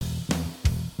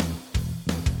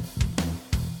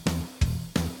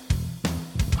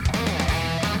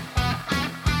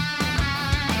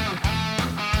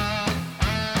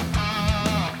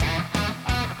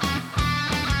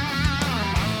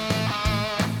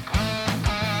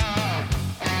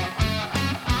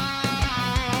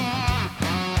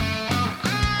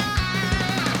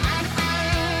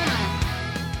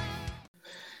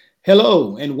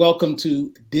Hello and welcome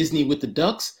to Disney with the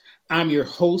Ducks. I'm your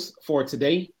host for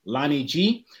today, Lonnie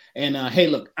G. And hey,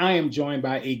 look, I am joined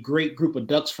by a great group of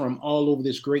ducks from all over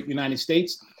this great United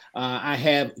States. I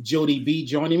have Jody B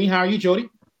joining me. How are you, Jody?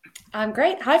 I'm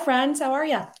great. Hi, friends. How are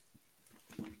you?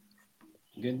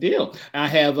 Good deal. I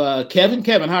have Kevin.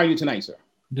 Kevin, how are you tonight, sir?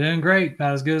 Doing great.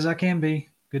 About as good as I can be.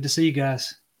 Good to see you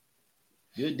guys.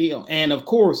 Good deal. And of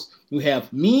course, we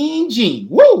have Mean Gene.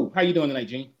 Woo! How you doing tonight,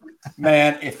 Gene?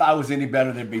 Man, if I was any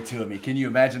better, there'd be two of me. Can you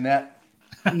imagine that?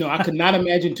 No, I could not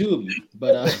imagine two of you.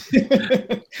 But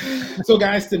so,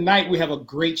 guys, tonight we have a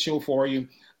great show for you.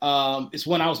 It's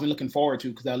one I was been looking forward to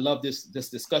because I love this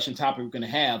discussion topic we're going to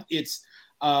have. It's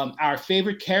our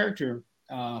favorite character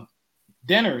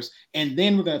dinners, and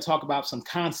then we're going to talk about some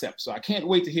concepts. So I can't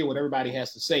wait to hear what everybody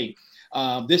has to say.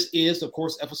 This is, of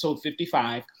course, episode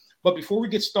 55. But before we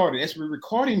get started, as we're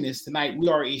recording this tonight, we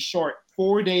are a short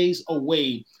 4 days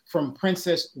away from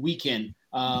Princess Weekend,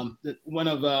 one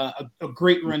of a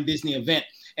great run Disney event.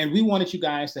 And we wanted you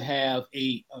guys to have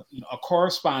a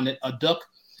correspondent, a duck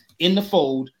in the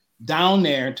fold down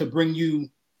there to bring you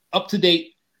up to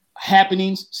date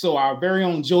happenings. So our very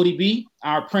own Jody B,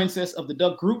 our princess of the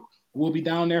duck group, will be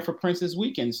down there for Princess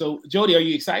Weekend. So Jody, are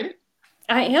you excited?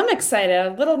 I am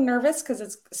excited. A little nervous because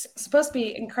it's supposed to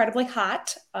be incredibly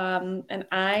hot, and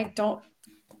I don't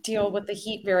deal with the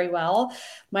heat very well.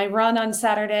 My run on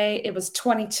Saturday, it was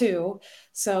 22.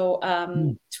 So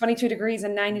 22 degrees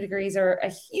and 90 degrees are a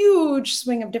huge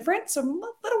swing of difference. So I'm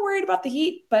a little worried about the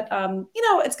heat, but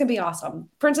it's going to be awesome.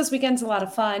 Princess Weekend's a lot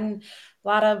of fun. A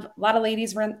lot of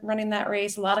ladies running that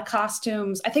race, a lot of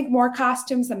costumes. I think more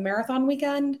costumes than Marathon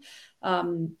Weekend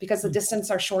because the distance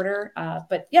are shorter.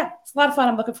 But yeah, it's a lot of fun.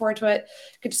 I'm looking forward to it.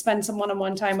 Get to spend some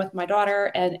one-on-one time with my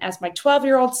daughter. And as my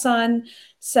 12-year-old son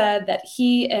said that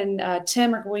he and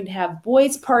Tim are going to have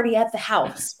boys party at the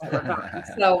house while we're gone.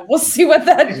 So we'll see what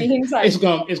that means. It's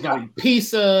gonna be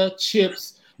pizza,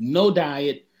 chips, no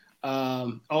diet,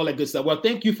 all that good stuff. Well,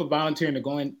 thank you for volunteering to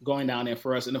going down there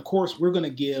for us. And of course, we're going to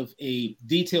give a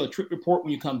detailed trip report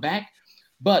when you come back.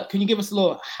 But can you give us a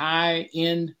little high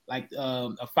end, like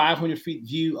a 500 feet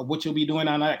view of what you'll be doing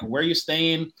on that, like where you're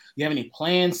staying? You have any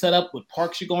plans set up, what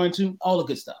parks you're going to, all the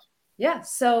good stuff? Yeah.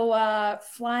 So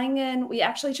flying in, we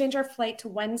actually changed our flight to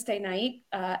Wednesday night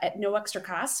at no extra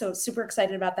cost. So super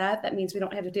excited about that. That means we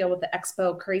don't have to deal with the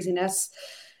expo craziness,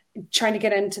 trying to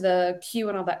get into the queue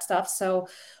and all that stuff. So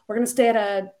we're going to stay at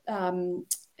a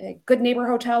Good Neighbor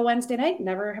Hotel Wednesday night.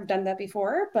 Never have done that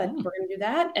before, but we're going to do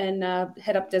that and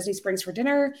head up Disney Springs for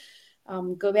dinner,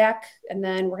 go back, and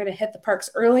then we're going to hit the parks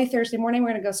early Thursday morning. We're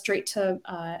going to go straight to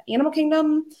Animal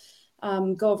Kingdom,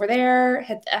 go over there,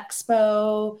 hit the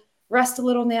expo, rest a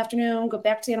little in the afternoon, go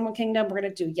back to Animal Kingdom. We're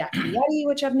going to do Yakety Yeti,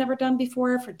 which I've never done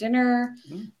before, for dinner,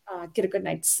 get a good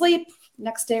night's sleep.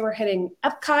 Next day, we're hitting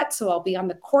Epcot, so I'll be on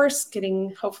the course,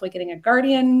 hopefully getting a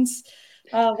Guardians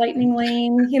lightning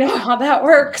lane, how that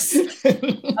works.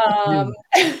 Gonna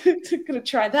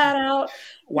try that out.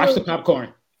 Watch the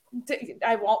popcorn.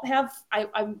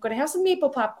 I'm gonna have some maple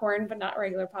popcorn, but not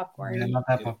regular popcorn. Yeah, not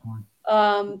that popcorn.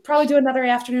 Probably do another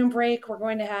afternoon break. We're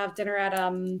going to have dinner at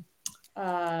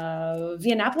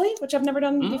Via Napoli, which I've never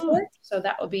done before, so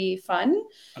that will be fun.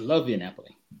 I love Via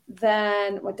Napoli.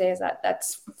 Then what day is that?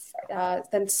 That's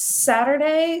then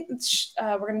Saturday.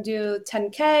 We're going to do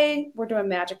 10K. We're doing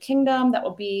Magic Kingdom. That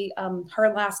will be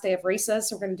her last day of races.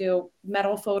 So we're going to do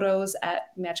medal photos at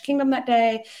Magic Kingdom that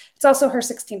day. It's also her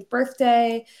 16th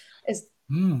birthday. Is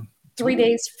 3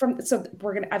 days from. So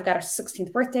I've got a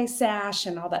 16th birthday sash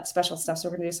and all that special stuff. So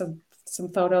we're going to do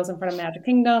some photos in front of Magic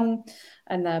Kingdom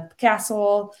and the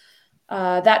castle.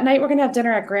 That night, we're going to have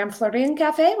dinner at Grand Floridian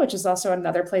Cafe, which is also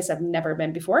another place I've never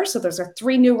been before. So those are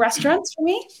 3 new restaurants for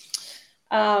me.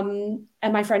 And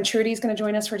my friend Trudy is going to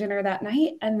join us for dinner that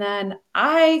night. And then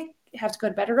I have to go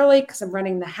to bed early because I'm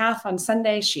running the half on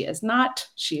Sunday. She is not.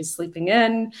 She is sleeping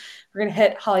in. We're going to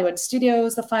hit Hollywood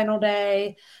Studios the final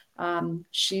day. I'm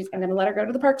going to let her go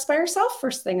to the parks by herself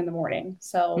first thing in the morning.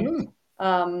 So,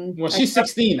 well, she's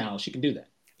 16 now. She can do that.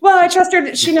 Well, I trust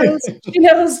her. She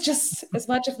knows just as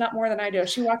much, if not more, than I do.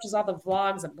 She watches all the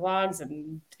vlogs and blogs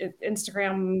and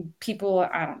Instagram people.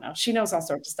 I don't know. She knows all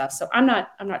sorts of stuff. So I'm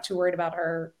not too worried about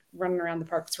her running around the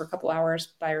parks for a couple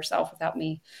hours by herself without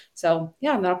me. So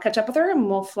yeah, and then I'll catch up with her and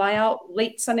we'll fly out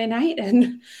late Sunday night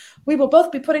and we will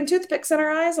both be putting toothpicks in our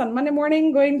eyes on Monday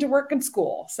morning, going to work and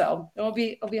school. So it'll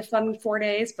be a fun 4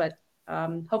 days, but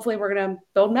hopefully we're going to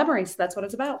build memories. That's what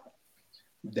it's about.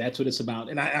 That's what it's about.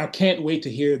 And I can't wait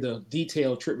to hear the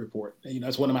detailed trip report.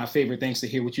 It's one of my favorite things to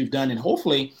hear what you've done. And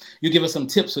hopefully you give us some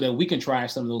tips so that we can try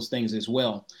some of those things as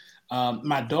well.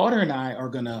 My daughter and I are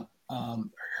going to,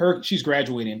 she's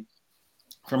graduating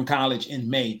from college in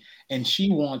May, and she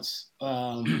wants.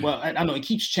 Well, I know it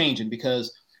keeps changing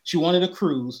because she wanted a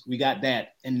cruise. We got that,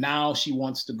 and now she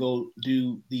wants to go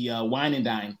do the wine and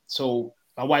dine. So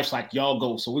my wife's like, "Y'all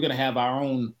go." So we're gonna have our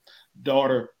own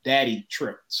daughter-daddy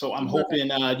trip. So I'm hoping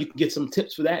you can get some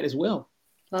tips for that as well.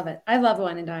 Love it. I love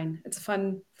wine and dine. It's a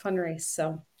fun race.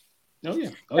 So. Oh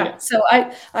yeah. So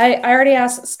I already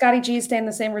asked Scotty G stay in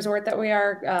the same resort that we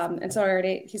are, and so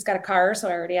he's got a car. So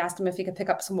I already asked him if he could pick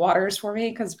up some waters for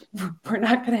me because we're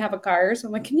not going to have a car. So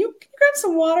I'm like, can you grab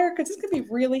some water because it's going to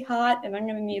be really hot and I'm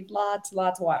going to need lots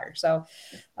of water. So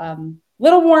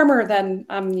little warmer than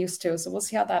I'm used to. So we'll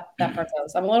see how that part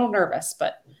goes. I'm a little nervous,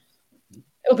 but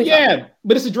it'll be fun.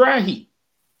 But it's a dry heat.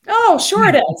 Oh, sure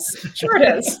it is. Sure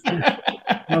it is.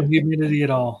 No humidity at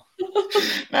all.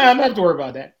 Nah, I'm not have to worry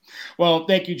about that. Well,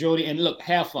 thank you, Jody. And look,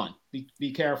 have fun.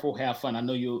 Be careful. Have fun. I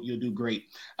know you'll do great.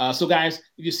 So, guys,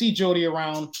 if you see Jody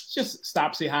around, just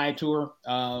stop, say hi to her.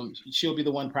 She'll be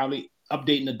the one probably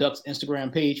updating the Ducks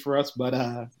Instagram page for us, but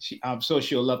I'm sure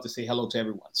she'll love to say hello to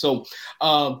everyone. So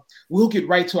we'll get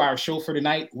right to our show for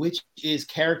tonight, which is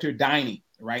character dining,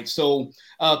 right? So,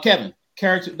 Kevin,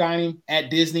 character dining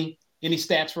at Disney. Any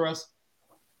stats for us?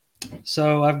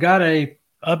 So I've got a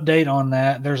update on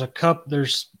that. There's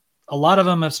a lot of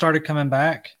them have started coming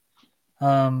back.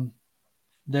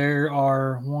 There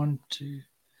are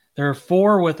there are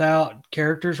 4 without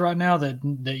characters right now that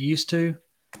used to,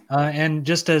 and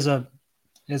just as a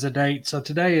date. So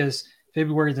today is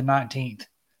February the 19th.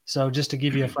 So just to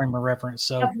give you a frame of reference.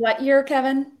 So Of what year,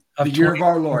 Kevin? The year of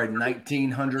our Lord,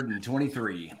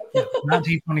 1923. Yeah,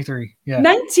 1923. Yeah.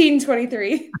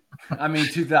 1923. I mean,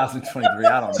 2023.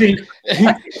 I don't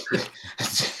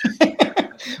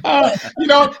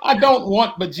know. I don't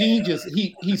want, but Gene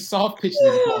he soft pitches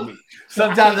it for me.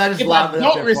 Sometimes I just if lob I it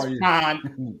up don't there for you.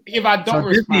 respond, if I don't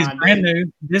Disney's respond, brand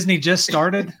new. Disney just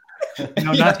started.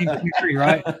 1923,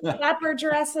 right? Flapper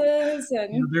dresses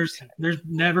and There's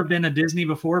never been a Disney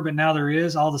before, but now there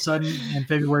is all of a sudden in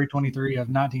February 23 of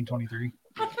 1923.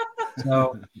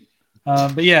 So,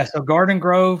 but yeah, so Garden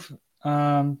Grove,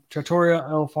 Trattoria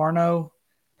El Farno,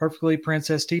 Perfectly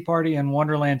Princess Tea Party, and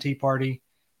Wonderland Tea Party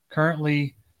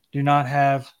currently do not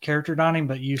have character dining,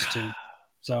 but used to.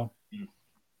 So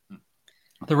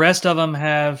the rest of them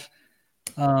have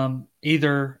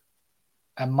either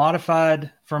a modified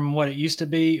from what it used to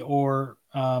be or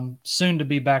soon to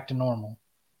be back to normal.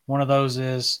 One of those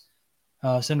is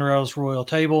Cinderella's Royal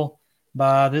Table.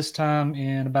 By this time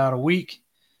in about a week,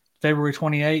 February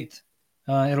 28th,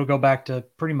 it'll go back to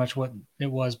pretty much what it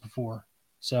was before.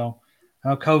 So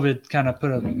COVID kind of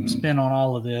put a spin on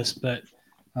all of this, but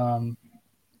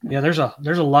yeah, there's a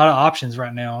lot of options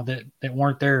right now that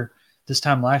weren't there this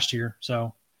time last year.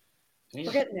 So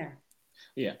we're getting there.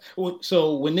 Yeah. Well,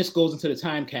 so when this goes into the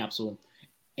time capsule,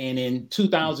 and in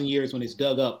 2,000 years when it's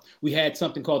dug up, we had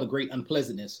something called the Great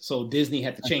Unpleasantness. So Disney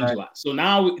had to change a lot. So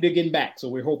now they're getting back. So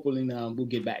we're hoping we'll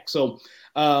get back. So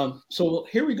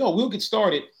here we go. We'll get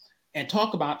started and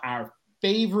talk about our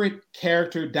favorite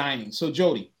character dining. So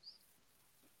Jody,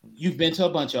 you've been to a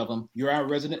bunch of them. You're our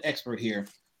resident expert here.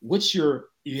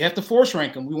 You have to force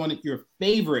rank them. We wanted your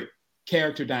favorite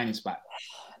character dining spot.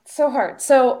 So hard.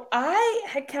 So I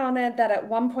had counted that at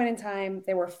one point in time,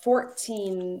 there were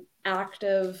 14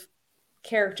 active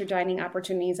character dining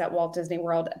opportunities at Walt Disney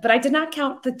World, but I did not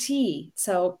count the tea.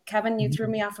 So Kevin, you threw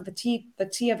me off of the tea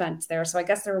events there. So I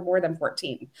guess there were more than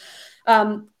 14.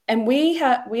 And we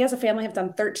as a family have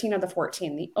done 13 of the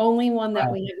 14. The only one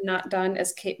that we have not done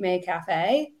is Cape May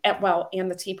Cafe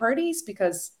and the tea parties,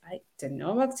 because I didn't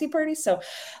know about the tea parties. So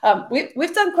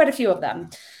we've done quite a few of them.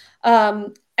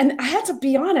 And I had to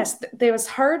be honest, it was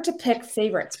hard to pick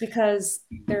favorites because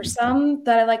there's some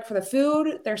that I like for the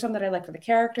food. There's some that I like for the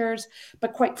characters.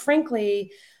 But quite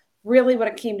frankly, really what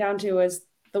it came down to is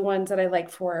the ones that I like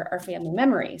for our family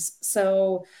memories.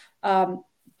 So,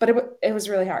 but it was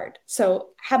really hard. So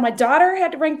had my daughter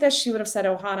had to rank this, she would have said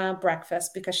Ohana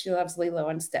Breakfast because she loves Lilo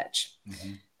and Stitch.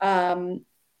 Mm-hmm.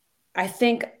 I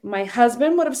think my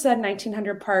husband would have said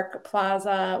 1900 Park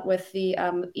Plaza with the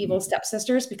evil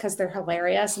stepsisters because they're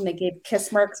hilarious and they gave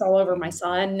kiss marks all over my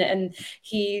son and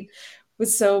he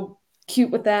was so cute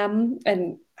with them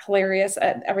and hilarious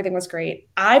and everything was great.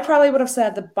 I probably would have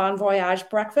said the Bon Voyage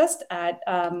breakfast at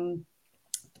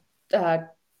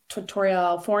Trattoria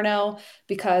El Forno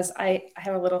because I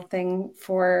have a little thing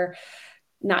for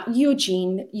not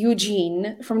Eugene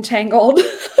from Tangled.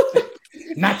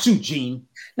 Not Eugene.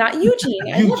 Not Eugene.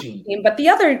 Eugene, but the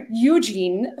other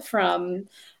Eugene from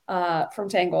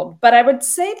Tangled. But I would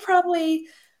say probably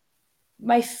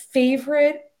my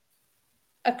favorite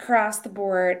across the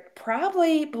board,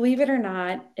 probably, believe it or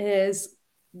not, is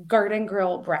Garden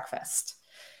Grill breakfast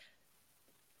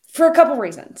for a couple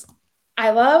reasons.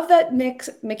 I love that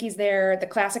Mickey's there. The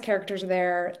classic characters are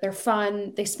there. They're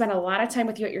fun. They spend a lot of time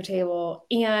with you at your table,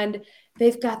 and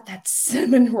they've got that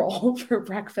cinnamon roll for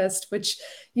breakfast, which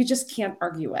you just can't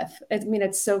argue with. I mean,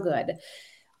 it's so good.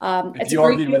 If you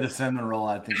argued with a cinnamon roll,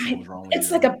 I think something's wrong with you. It's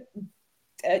like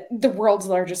the world's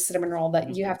largest cinnamon roll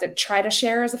that you have to try to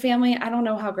share as a family. I don't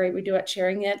know how great we do at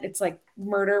sharing it. It's like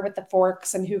murder with the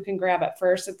forks and who can grab it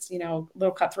first. It's, a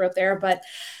little cutthroat there, but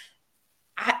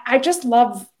I just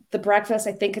love the breakfast.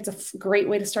 I think it's a great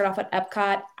way to start off at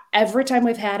Epcot. Every time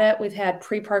we've had it, we've had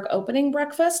pre-park opening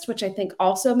breakfast, which I think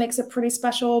also makes it pretty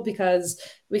special because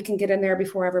we can get in there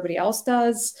before everybody else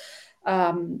does.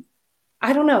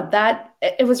 I don't know, that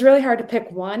it was really hard to pick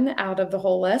one out of the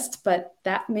whole list, but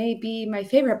that may be my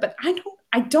favorite. But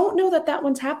I don't know that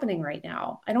one's happening right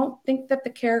now. I don't think that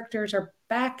the characters are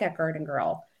back at Garden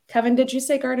Grill. Kevin, did you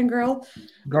say Garden Grill?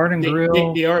 Garden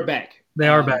Grill. They are back. They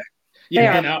are back.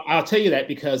 Yeah, and I'll tell you that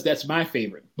because that's my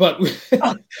favorite. But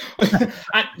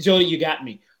Joey, you got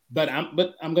me. But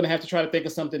I'm gonna have to try to think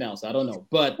of something else. I don't know.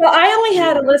 But I only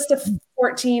had a list of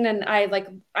 14, and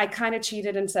I kind of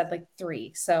cheated and said like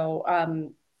 3. So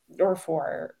or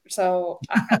 4. So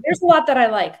there's a lot that I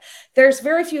like. There's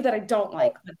very few that I don't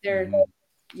like, but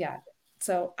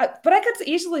So, but I could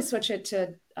easily switch it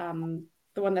to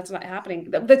the one that's not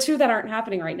happening. The 2 that aren't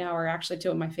happening right now are actually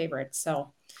 2 of my favorites.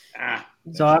 So.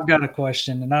 So I've got a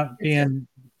question, and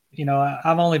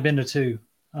I've only been to 2,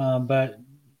 but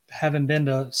having been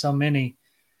to so many,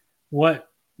 what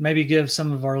maybe give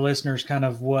some of our listeners kind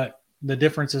of what the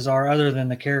differences are other than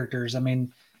the characters. I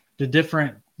mean, do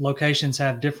different locations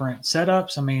have different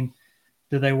setups? I mean,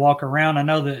 do they walk around? I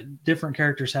know that different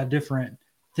characters have different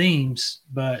themes,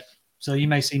 but so you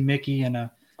may see Mickey in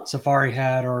a safari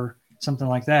hat or something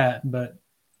like that, but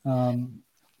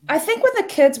I think when the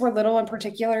kids were little in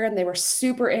particular, and they were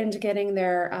super into getting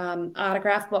their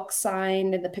autograph books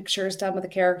signed and the pictures done with the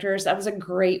characters, that was a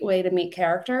great way to meet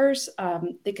characters.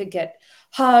 They could get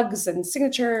hugs and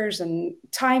signatures and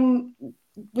time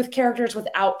with characters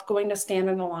without going to stand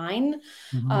in a line.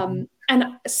 Mm-hmm. And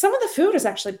some of the food is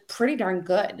actually pretty darn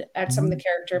good at some of the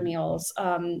character meals.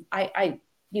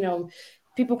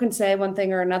 People can say one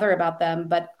thing or another about them,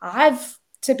 but I've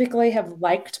typically have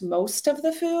liked most of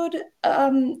the food.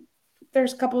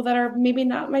 There's a couple that are maybe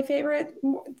not my favorite,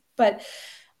 but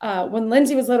when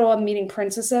Lindsay was little and meeting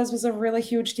princesses was a really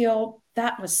huge deal.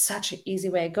 That was such an easy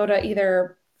way. Go to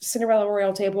either Cinderella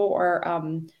Royal Table or,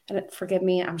 and forgive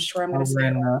me, I'm sure I'm going to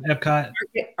say Epcot.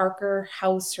 Arker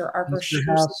House or Arker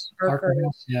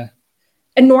House. Yeah.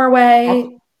 In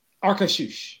Norway.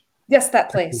 Akershus. Yes, that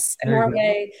place in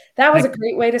Norway. That was a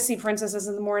great way to see princesses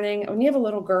in the morning. When you have a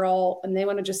little girl and they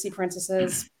want to just see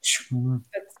princesses,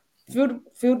 food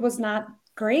was not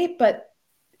great, but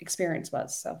experience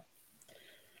was. So,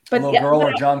 but little girl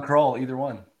or John Kroll, either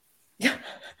one.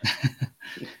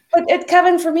 But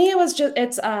Kevin, for me,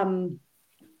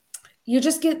 you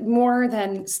just get more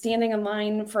than standing in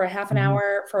line for a half an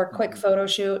hour for a quick photo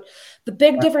shoot. The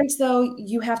big difference, though,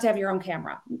 you have to have your own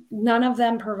camera. None of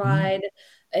them provide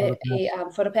a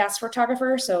PhotoPass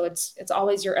photographer, so it's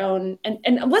always your own.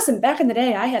 And listen, back in the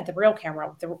day, I had the real camera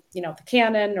with the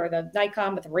Canon or the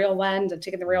Nikon with the real lens and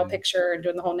taking the real picture and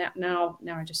doing the whole now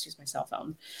I just use my cell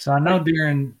phone. So I know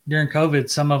during COVID,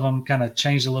 some of them kind of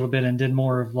changed a little bit and did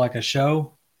more of like a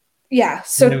show. Yeah,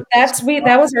 so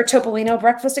that was our Topolino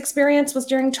breakfast experience was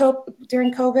during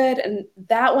COVID, and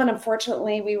that one,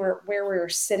 unfortunately, where we were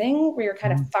sitting, we were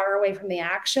kind of far away from the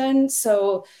action,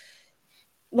 so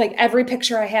like every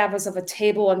picture I have was of a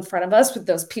table in front of us with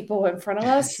those people in front of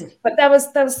us, but that was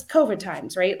COVID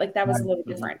times, right? Like that was a little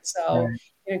different, so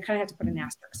you kind of have to put an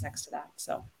asterisk next to that.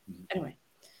 So anyway,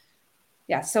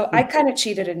 yeah, so I kind of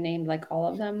cheated and named like all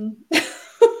of them.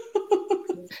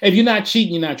 If you're not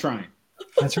cheating, you're not trying.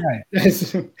 That's right.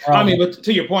 I mean, but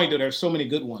to your point, though, there's so many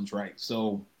good ones, right?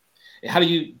 So, how do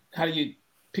you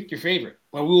pick your favorite?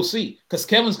 Well, we'll see, because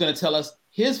Kevin's going to tell us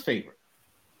his favorite.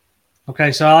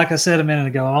 Okay, so like I said a minute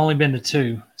ago, I've only been to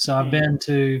 2. So I've been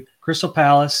to Crystal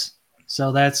Palace.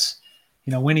 So that's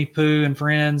Winnie Pooh and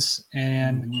Friends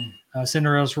and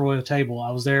Cinderella's Royal Table.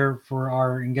 I was there for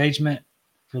our engagement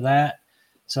for that.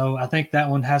 So I think that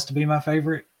one has to be my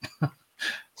favorite,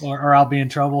 or I'll be in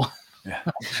trouble. Yeah.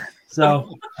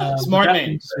 So smart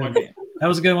man. That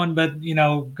was a good one. But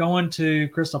going to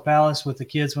Crystal Palace with the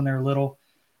kids when they were little,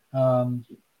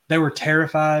 they were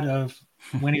terrified of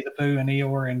Winnie the Pooh and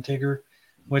Eeyore and Tigger,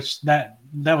 which that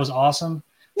was awesome.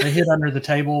 They hid under the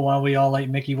table while we all ate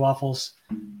Mickey waffles,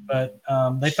 but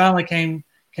they finally came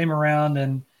around,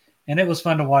 and it was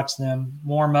fun to watch them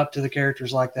warm up to the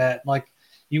characters like that. Like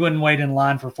you wouldn't wait in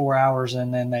line for 4 hours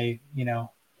and then they,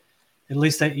 at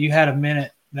least that you had a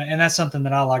minute. And that's something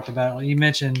that I liked about it. Like you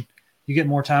mentioned, you get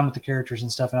more time with the characters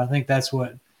and stuff. And I think that's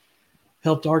what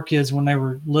helped our kids when they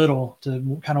were little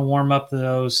to kind of warm up to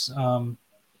those,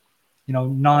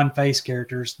 non-face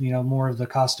characters, more of the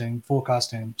costume, full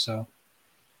costume. So.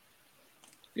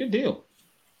 Good deal.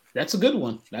 That's a good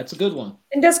one.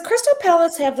 And does Crystal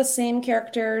Palace have the same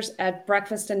characters at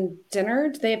breakfast and dinner?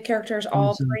 Do they have characters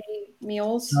all 3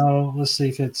 meals? No, let's see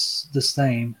if it's the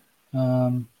same.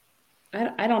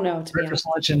 I don't know, to be honest. Breakfast,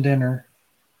 lunch, and dinner.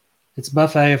 It's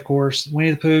buffet, of course.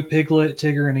 Winnie the Pooh, Piglet,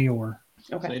 Tigger, and Eeyore.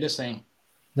 Okay. They're the same.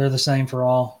 They're the same for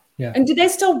all. Yeah. And do they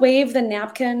still wave the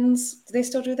napkins? Do they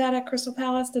still do that at Crystal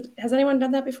Palace? Has anyone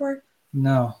done that before?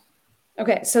 No.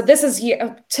 Okay, so this is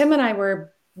Tim and I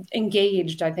were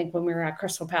engaged, I think, when we were at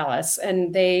Crystal Palace,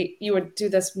 and you would do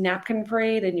this napkin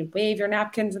parade, and you wave your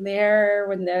napkins in the air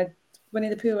when the Winnie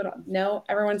the Pooh. No,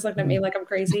 everyone's looking at me like I'm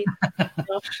crazy.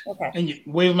 No? Okay. And you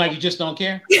wave them like you just don't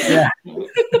care. Yeah.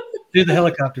 Do the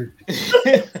helicopter.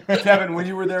 Kevin, when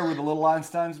you were there, were the little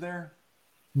Einsteins there?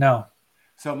 No.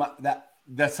 So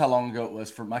that's how long ago it was.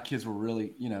 For my kids were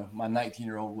really, my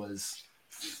 19-year-old was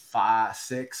 5,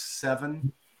 6,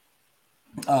 7.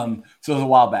 So it was a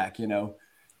while back, But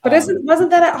wasn't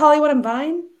that at Hollywood and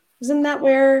Vine? Isn't that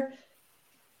where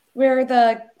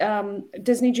the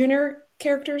Disney Junior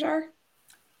characters are?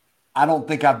 I don't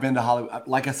think I've been to Hollywood.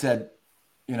 Like I said,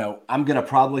 I'm going to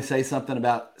probably say something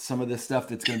about some of this stuff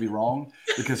that's going to be wrong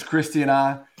because Christy and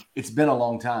I, it's been a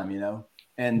long time,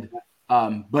 and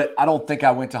but I don't think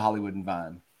I went to Hollywood and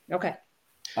Vine. Okay.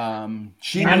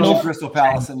 She knows Crystal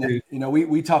Palace, and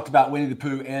we talked about Winnie the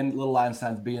Pooh and Little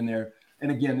Einsteins being there.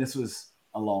 And again, this was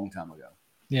a long time ago.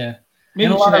 Yeah.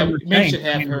 Maybe should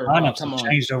have her lineups have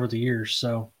changed over the years.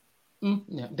 So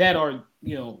yeah, that or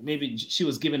maybe she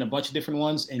was given a bunch of different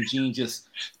ones, and Gene just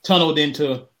tunneled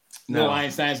into Little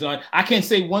Einstein's. I can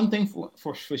say one thing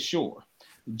for sure: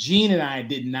 Gene and I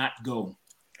did not go.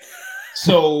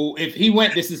 So if he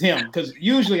went, this is him. Because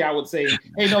usually I would say,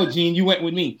 "Hey, no, Gene, you went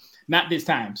with me." Not this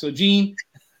time. So Gene,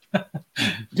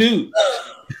 dude,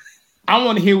 I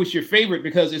want to hear what's your favorite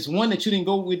because it's one that you didn't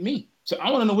go with me. So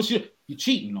I want to know what's you're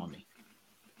cheating on me.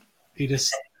 He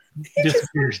just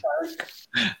disappears.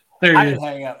 There I he didn't is.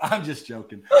 hang up. I'm just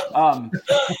joking. I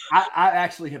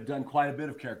actually have done quite a bit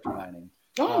of character dining.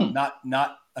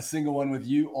 Not a single one with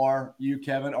you or you,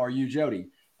 Kevin, or you, Jody.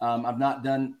 I've not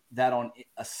done that on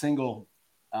a single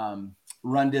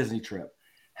Run Disney trip.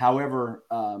 However,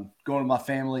 going with my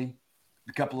family,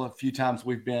 few times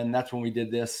we've been, that's when we did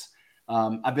this.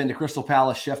 I've been to Crystal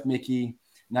Palace, Chef Mickey,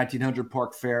 1900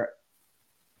 Park Fair,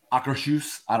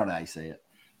 Akershus, I don't know how you say it,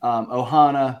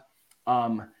 Ohana.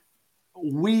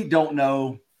 We don't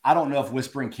know. I don't know if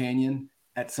Whispering Canyon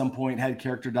at some point had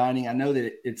character dining. I know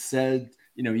that it said,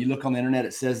 you look on the internet,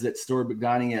 it says that Storybook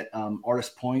Dining at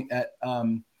Artist Point at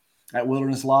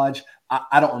Wilderness Lodge.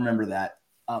 I don't remember that.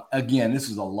 Again, this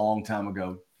was a long time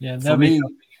ago. Yeah, for me.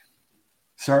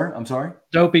 Sir, I'm sorry?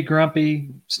 Dopey,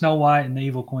 Grumpy, Snow White, and the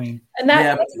Evil Queen. And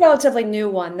that's a relatively new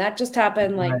one. That just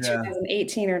happened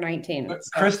 2018 or 19. But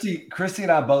Christy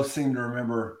and I both seem to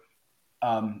remember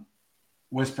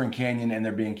Whispering Canyon and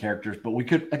there being characters, but we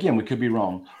could be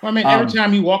wrong. Well, I mean, every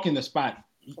time you walk in the spot,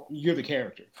 you're the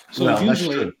character. So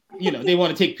usually, they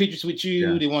want to take pictures with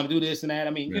you. Yeah. They want to do this and that.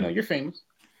 I mean, you're famous.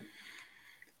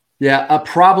 Yeah,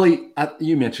 probably.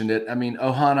 You mentioned it. I mean,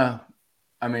 Ohana.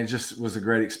 I mean, it just was a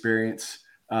great experience.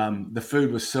 The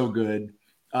food was so good.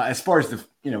 As far as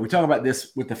we talk about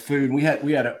this with the food. We had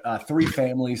 3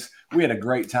 families. We had a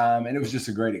great time, and it was just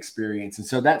a great experience. And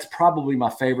so that's probably my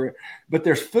favorite. But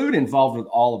there's food involved with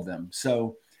all of them.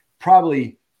 So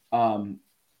probably the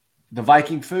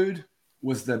Viking food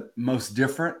was the most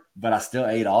different, but I still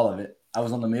ate all of it. I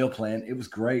was on the meal plan. It was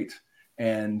great,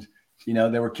 and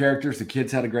there were characters. The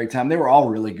kids had a great time. They were all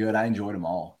really good. I enjoyed them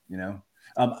all.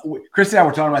 Christy and I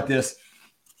were talking about this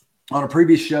on a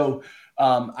previous show.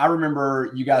 I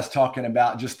remember you guys talking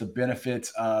about just the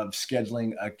benefits of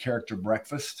scheduling a character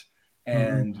breakfast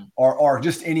and or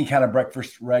just any kind of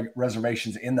breakfast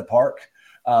reservations in the park.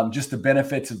 Just the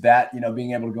benefits of that,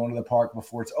 being able to go into the park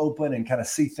before it's open and kind of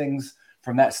see things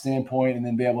from that standpoint, and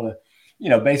then be able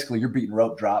to, basically you're beating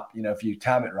rope drop, if you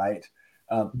time it right.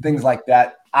 Things like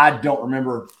that. I don't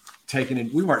remember taking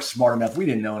it. We weren't smart enough. We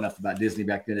didn't know enough about Disney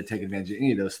back then to take advantage of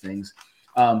any of those things.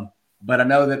 But I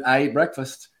know that I ate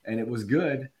breakfast and it was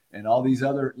good. And all these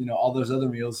other, all those other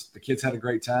meals, the kids had a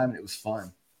great time and it was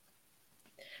fun.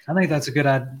 I think that's a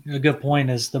good point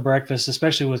is the breakfast,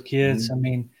 especially with kids. Mm-hmm. I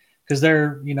mean, because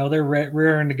they're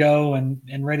rearing to go and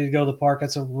ready to go to the park.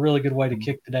 That's a really good way to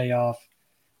kick the day off.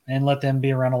 and let them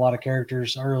be around a lot of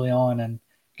characters early on and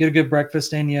get a good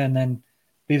breakfast in you, and then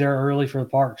be there early for the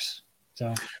parks.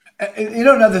 So,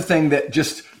 another thing that,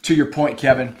 just to your point,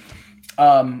 Kevin,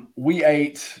 we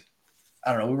ate,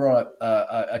 I don't know, we were on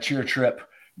a cheer trip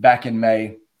back in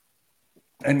May,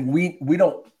 and we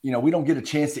don't get a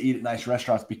chance to eat at nice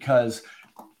restaurants because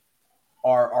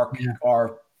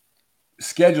our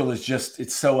schedule is just,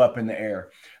 it's so up in the air.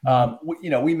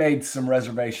 We made some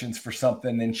reservations for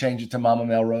something, then changed it to Mama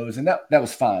Melrose, and that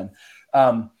was fine.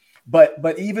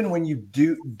 But even when you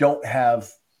don't have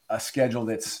a schedule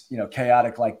that's,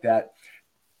 chaotic like that,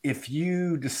 if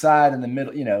you decide in the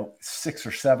middle, 6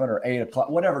 or 7 or 8 o'clock,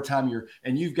 whatever time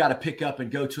you've got to pick up and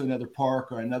go to another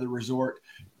park or another resort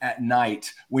at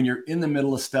night, when you're in the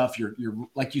middle of stuff, you're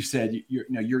like you said,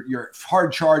 you're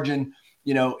hard charging,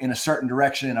 in a certain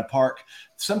direction in a park.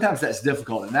 Sometimes that's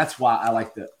difficult. And that's why I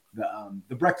like the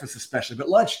breakfast, especially, but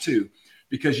lunch too,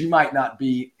 because you might not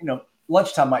be,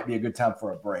 lunchtime might be a good time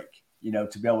for a break,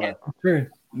 to be able to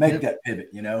make that pivot,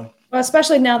 Well,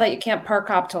 especially now that you can't park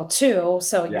hop till 2.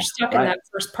 So you're stuck in right. that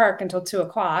first park until 2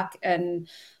 o'clock. And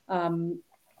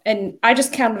I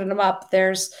just counted them up.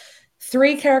 There's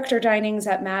 3 character dinings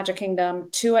at Magic Kingdom,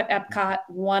 2 at Epcot,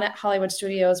 1 at Hollywood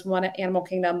Studios, 1 at Animal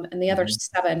Kingdom, and the other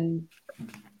 7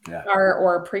 are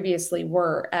or previously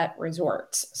were at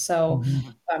resorts. So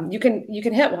you can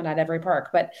hit one at every park.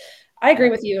 But I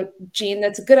agree with you, Gene.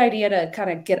 That's a good idea to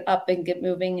kind of get up and get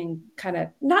moving and kind of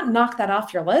not knock that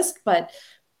off your list, but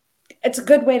it's a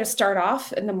good way to start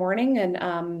off in the morning.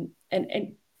 And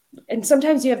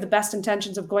sometimes you have the best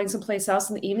intentions of going someplace else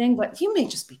in the evening, but you may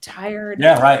just be tired.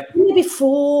 Yeah, right. You may be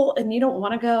full and you don't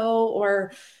want to go,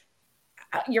 or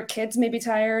your kids may be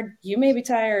tired. You may be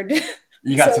tired.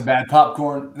 You got some bad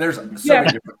popcorn. There's so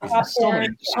many different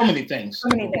popcorn, so many things. So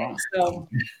many things. So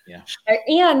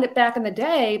and back in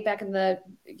the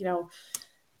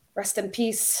rest in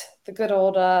peace, the good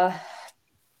old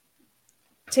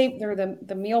tape or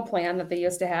the meal plan that they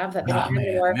used to have that they don't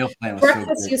anymore.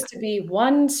 Breakfast used to be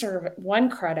 1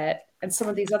 credit, and some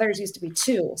of these others used to be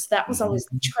 2. So that was always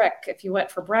the trick. If you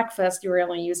went for breakfast, you were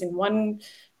only using 1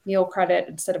 meal credit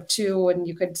instead of 2, and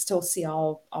you could still see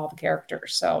all the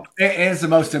characters. So it's the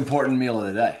most important meal of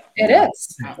the day. It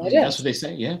is. That's what they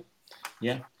say.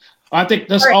 Yeah. I think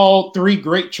that's all 3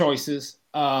 great choices.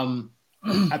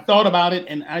 I thought about it,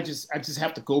 and I just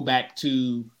have to go back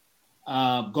to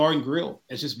Garden Grill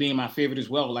as just being my favorite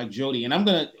as well, like Jody. And I'm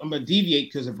gonna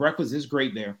deviate because the breakfast is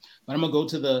great there, but I'm gonna go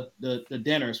to the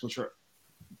dinners, which are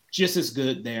just as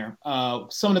good there.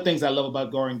 Some of the things I love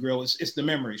about Garden Grill is the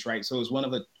memories, right? So it was one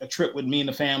of a trip with me and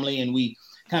the family, and we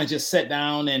kind of just sat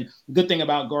down. And the good thing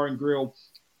about Garden Grill,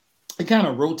 it kind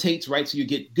of rotates, right? So you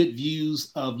get good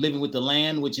views of Living with the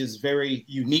Land, which is very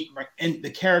unique, right? And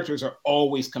the characters are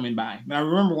always coming by. And I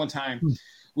remember one time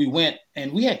we went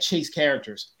and we had chase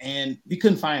characters and we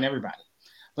couldn't find everybody.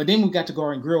 But then we got to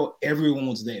Garden Grill, everyone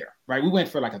was there, right? We went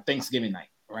for like a Thanksgiving night,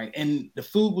 right? And the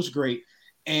food was great.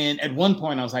 And at one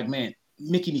point I was like, man,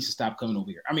 Mickey needs to stop coming over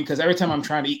here. I mean, because every time I'm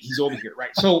trying to eat, he's over here, right?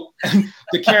 So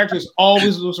the characters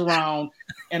always was around,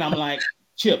 and I'm like,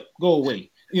 Chip, go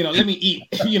away. Let me eat,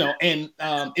 and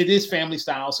it is family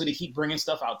style. So they keep bringing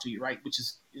stuff out to you, right? Which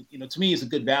is, to me is a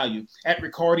good value. At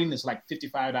recording, it's like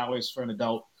 $55 for an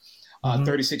adult,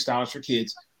 $36 for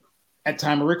kids. At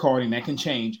time of recording, that can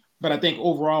change. But I think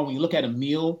overall, when you look at a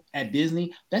meal at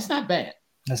Disney, that's not bad.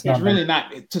 It's really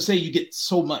not to say you get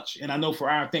so much. And I know for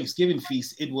our Thanksgiving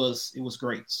feast, it was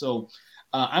great. So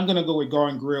I'm going to go with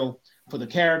Garden Grill for the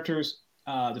characters,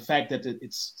 the fact that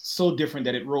it's so different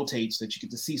that it rotates, that you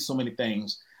get to see so many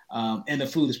things. And the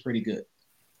food is pretty good.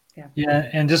 Yeah.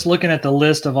 And just looking at the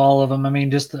list of all of them, I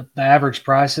mean, just the average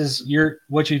prices,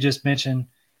 what you just mentioned,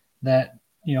 that,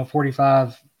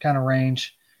 45 kind of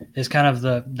range is kind of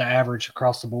the average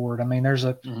across the board. I mean, there's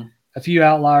a few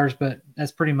outliers, but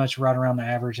that's pretty much right around the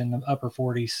average in the upper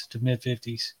 40s to mid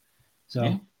 50s.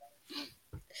 So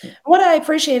what I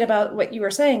appreciate about what you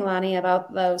were saying, Lonnie,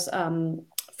 about those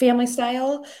family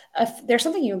style, if there's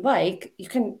something you like, you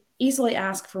can easily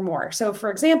ask for more. So for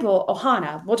example,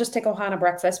 Ohana, we'll just take Ohana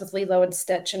breakfast with Lilo and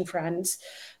Stitch and friends.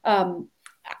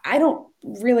 I don't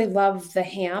really love the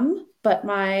ham, but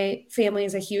my family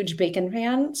is a huge bacon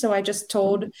fan. So I just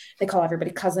they call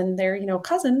everybody cousin there,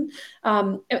 cousin.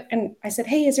 And I said,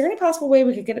 hey, is there any possible way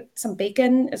we could get some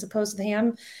bacon as opposed to the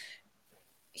ham?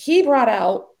 He brought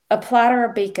out a platter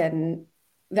of bacon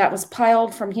that was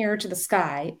piled from here to the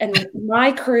sky. And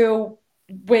my crew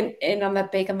went in on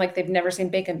that bacon like they've never seen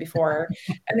bacon before.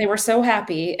 And they were so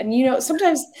happy. And,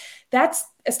 sometimes that's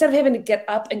instead of having to get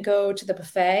up and go to the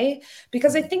buffet,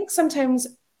 because I think sometimes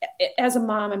as a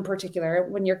mom in particular,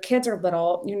 when your kids are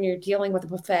little, when you're dealing with a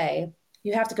buffet,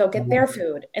 you have to go get their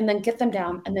food and then get them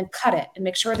down and then cut it and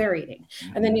make sure they're eating.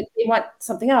 And then they want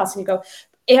something else. And you go,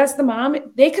 as the mom,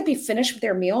 they could be finished with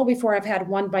their meal before I've had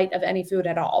one bite of any food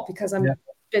at all because I'm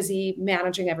busy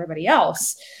managing everybody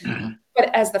else.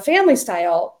 But as the family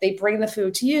style, they bring the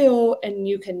food to you and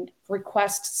you can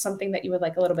request something that you would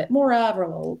like a little bit more of or a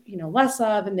little, less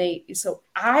of. And so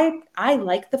I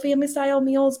like the family style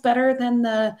meals better than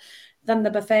the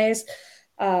buffets.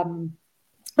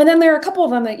 And then there are a couple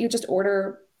of them that you just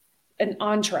order an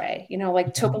entree,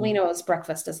 like Topolino's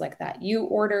breakfast is like that. You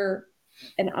order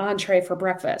an entree for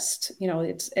breakfast.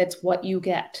 It's what you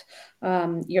get.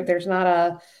 There's not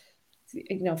a,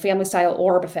 family style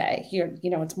or buffet.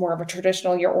 It's more of a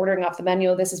traditional, you're ordering off the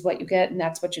menu. This is what you get and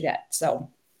that's what you get. So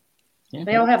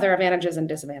they all have their advantages and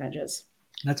disadvantages.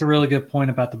 That's a really good point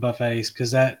about the buffets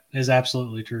because that is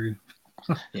absolutely true.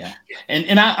 Yeah.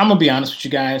 And I'm going to be honest with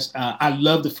you guys. I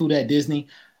love the food at Disney.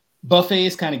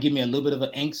 Buffets kind of give me a little bit of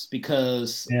an angst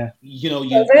because,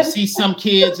 you see some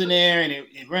kids in there and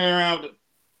it run around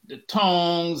the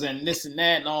tongs and this and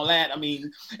that and all that. I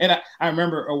mean, and I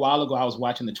remember a while ago I was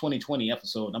watching the 2020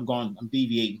 episode. I'm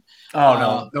deviating. Oh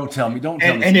no! Don't tell me.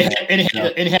 And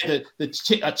it had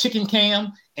a chicken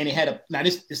cam, and it had now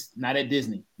this not at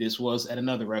Disney. This was at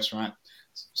another restaurant.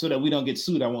 So that we don't get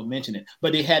sued, I won't mention it.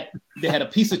 But they had a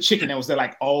piece of chicken that was there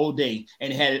like all day,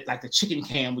 and it had like the chicken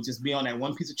cam would just be on that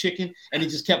one piece of chicken, and it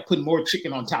just kept putting more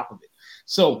chicken on top of it.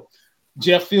 So,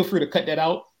 Jeff, feel free to cut that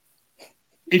out.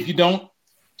 If you don't,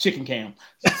 chicken cam.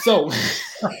 So,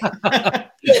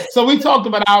 so we talked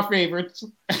about our favorites.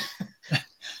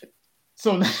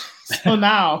 So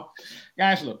now,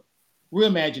 guys, look, we're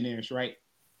Imagineers, right?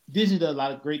 Disney does a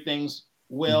lot of great things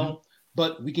well,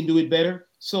 but we can do it better.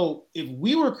 So if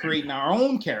we were creating our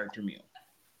own character meal,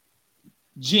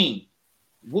 Gene,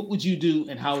 what would you do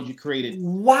and how would you create it?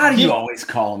 Why do you always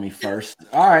call me first?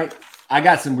 All right. I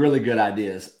got some really good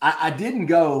ideas. I didn't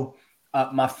go,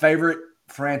 my favorite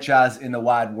franchise in the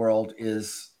wide world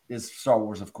is Star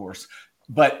Wars, of course.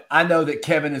 But I know that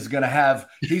Kevin is going to have,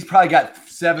 he's probably got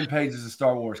 7 pages of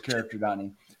Star Wars character, doesn't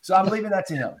he? So I'm leaving that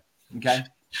to him. Okay.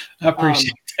 I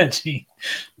appreciate that, Gene.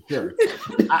 Sure.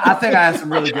 I think I have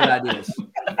some really good ideas.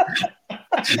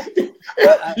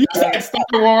 You said Star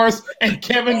Wars, and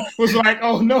Kevin was like,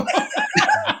 "Oh no!"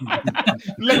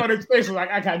 Look on his face, was like,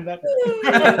 "I got nothing."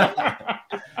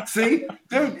 See,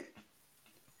 dude,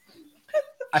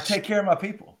 I take care of my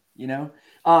people. You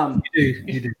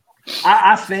do.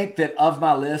 I think that of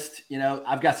my list,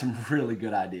 I've got some really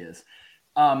good ideas.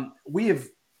 I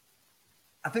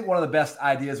think one of the best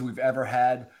ideas we've ever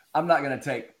had. I'm not going to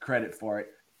take credit for it.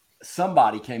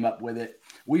 Somebody came up with it.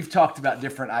 We've talked about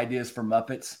different ideas for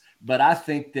Muppets, but I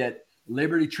think that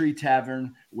Liberty Tree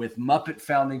Tavern with Muppet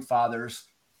Founding Fathers,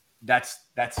 that's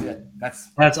it.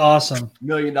 That's awesome. $1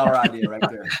 million idea right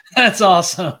there. That's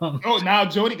awesome. Oh, now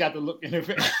Jody got the look in her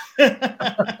face. Yes.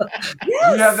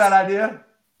 You have that idea?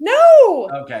 No.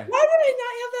 Okay. Why did I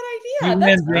not have that idea? You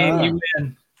win, Zane. You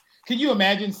win. Can you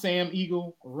imagine Sam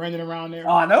Eagle running around there?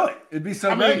 Oh, I know it. It'd be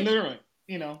so great. mean, literally,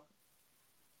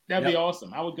 that'd be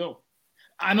awesome. I would go.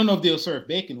 I don't know if they'll serve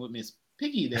bacon with Miss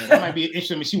Piggy there. That might be an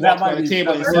issue when she walks by the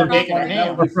table and serves bacon in her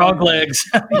hand. The frog legs.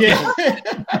 Yeah.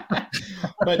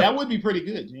 But that would be pretty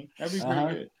good, Gene. That'd be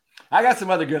pretty good. I got some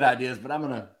other good ideas, but I'm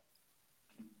gonna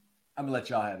let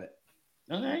y'all have it.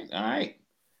 All right.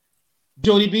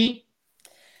 Jody B.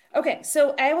 Okay,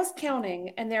 so I was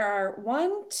counting, and there are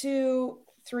 1, 2,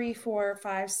 3, 4,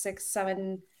 5, 6,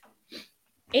 7,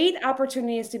 8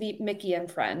 opportunities to meet Mickey and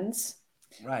friends.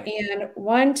 Right. And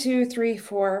 1, 2, 3,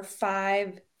 4,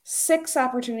 5, 6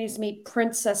 opportunities to meet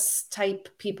princess type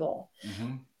people.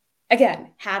 Mm-hmm.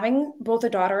 Again, having both a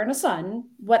daughter and a son,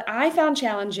 what I found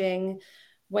challenging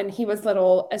when he was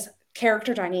little as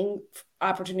character dining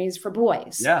opportunities for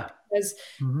boys. Yeah. Because,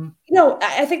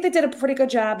 I think they did a pretty good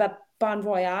job at Bon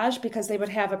Voyage because they would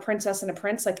have a princess and a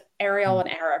prince, like Ariel and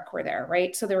Eric were there,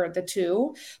 right? So there were the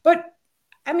two. But,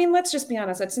 I mean, let's just be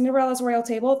honest. At Cinderella's Royal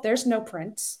Table, there's no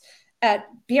prince. At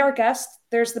Be Our Guest,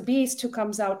 there's the Beast who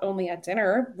comes out only at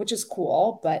dinner, which is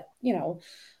cool. But,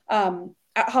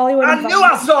 at Hollywood. I knew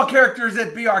I saw characters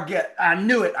at Be Our Guest. I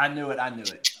knew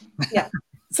it. Yeah.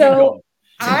 So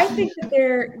I think that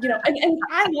they're, and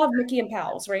I love Mickey and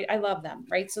Pals, right? I love them,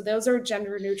 right? So those are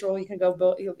gender neutral. You can go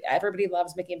both. Everybody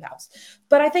loves Mickey and Pals.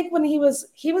 But I think when he was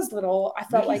little, I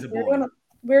felt Mickey's like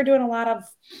we were doing a lot of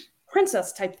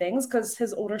princess type things because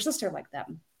his older sister liked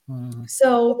them. Mm.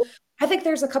 So I think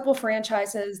there's a couple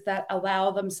franchises that allow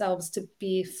themselves to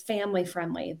be family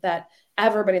friendly that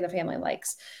everybody in the family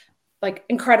likes. Like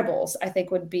Incredibles, I think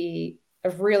would be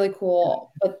really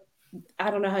cool, but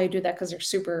I don't know how you do that because they're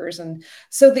supers. And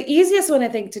so the easiest one I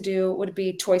think to do would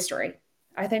be Toy Story.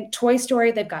 I think Toy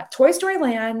Story, they've got Toy Story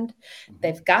Land,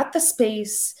 they've got the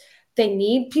space. They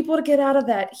need people to get out of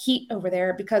that heat over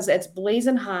there because it's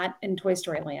blazing hot in Toy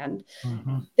Story Land.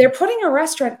 Mm-hmm. They're putting a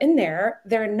restaurant in there.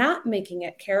 They're not making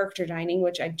it character dining,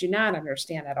 which I do not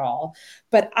understand at all.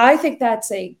 But I think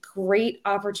that's a great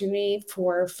opportunity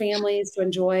for families to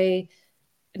enjoy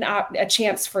a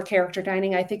chance for character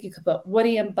dining. I think you could put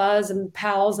Woody and Buzz and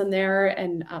pals in there,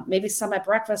 and maybe some at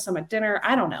breakfast, some at dinner.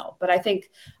 I don't know, but I think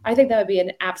that would be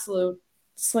an absolute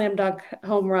slam dunk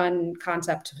home run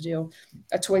concept to do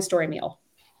a Toy Story meal,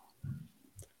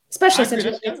 especially since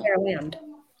it's their land.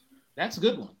 That's a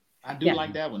good one. I do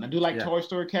like that one. I do like Toy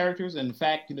Story characters, and in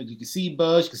fact, you can see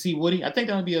Buzz, you can see Woody. I think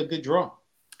that would be a good draw.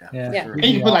 Yeah. Sure. And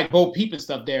you can put like Bo Peep and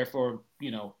stuff there for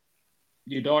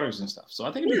your daughters and stuff. So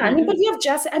I think but you have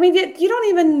Jessica. I mean, you don't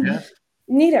even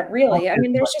need it really. I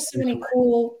mean, there's just so many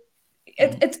cool.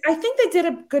 It's. I think they did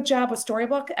a good job with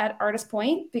Storybook at Artist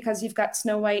Point because you've got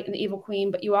Snow White and the Evil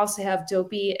Queen, but you also have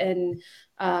Dopey and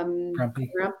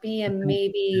Grumpy and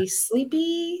maybe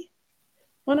Sleepy.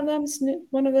 One of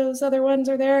those other ones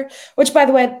are there. Which, by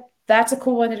the way, that's a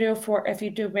cool one to do for if you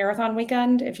do marathon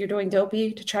weekend. If you're doing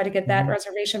Dopey to try to get that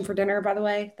reservation for dinner. By the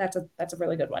way, that's a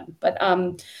really good one. But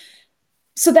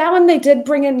so that one they did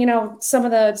bring in, some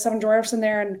of the Seven Dwarfs in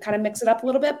there and kind of mix it up a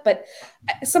little bit. But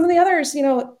some of the others,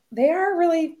 they are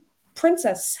really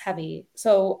princess heavy.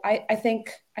 So I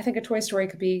think a Toy Story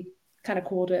could be kind of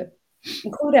cool to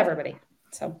include everybody.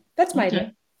 So that's my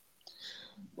idea.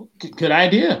 Good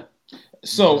idea.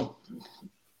 So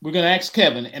we're going to ask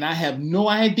Kevin, and I have no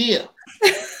idea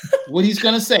what he's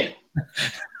going to say.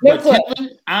 But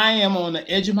Kevin, I am on the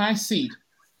edge of my seat.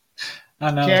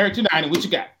 I know. Character dining, what you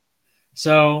got?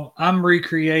 So I'm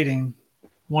recreating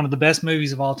one of the best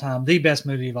movies of all time, the best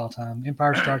movie of all time,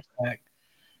 Empire Strikes Back,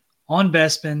 on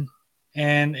Bespin,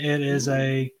 and it is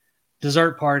a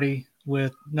dessert party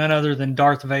with none other than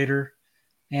Darth Vader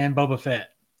and Boba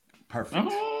Fett.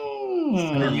 Perfect.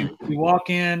 So you walk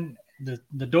in,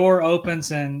 the door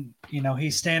opens, and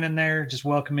he's standing there just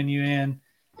welcoming you in,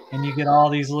 and you get all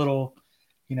these little,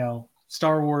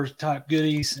 Star Wars type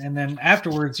goodies, and then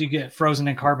afterwards you get frozen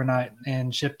in carbonite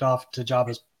and shipped off to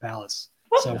Jabba's palace.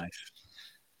 So nice.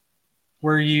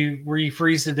 where you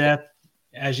freeze to death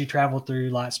as you travel through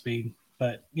light speed.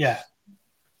 But yeah,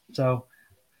 so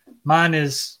mine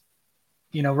is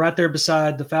right there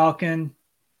beside the Falcon.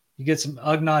 You get some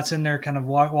Ugnaughts in there, kind of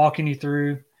walking you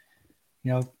through,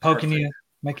 poking you,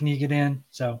 making you get in.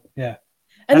 So yeah.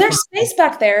 And there's space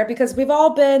back there because we've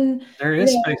all been. There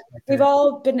is space back there. We've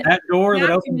all been. That door that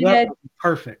opens up is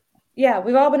perfect. Yeah,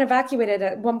 we've all been evacuated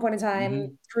at one point in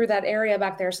time through that area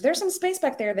back there. So there's some space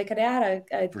back there. They could add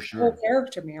a whole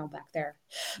character meal back there.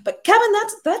 But Kevin,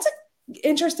 that's an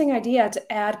interesting idea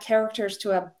to add characters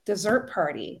to a dessert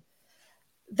party.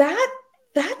 That's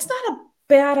not a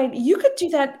bad idea. You could do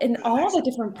that in all the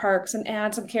different parks and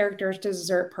add some characters to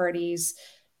dessert parties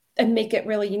and make it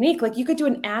really unique. Like you could do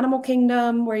an Animal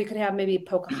Kingdom where you could have maybe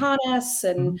Pocahontas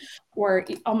or,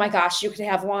 oh my gosh, you could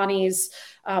have Lonnie's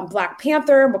Black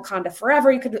Panther, Wakanda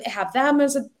Forever. You could have them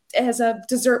as a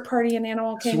dessert party in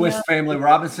Animal Kingdom. Swiss Family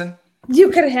Robinson. You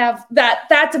could have that.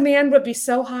 That demand would be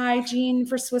so high, Gene,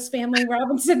 for Swiss Family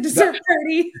Robinson dessert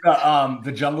party.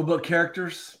 The Jungle Book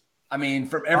characters. I mean,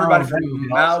 from everybody from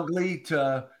Mowgli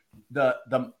to the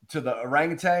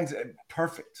orangutans,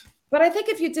 perfect. But I think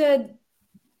if you did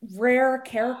rare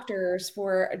characters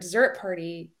for a dessert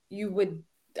party, you would.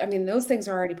 I mean, those things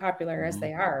are already popular as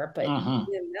they are, but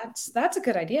that's a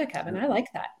good idea, Kevin. I like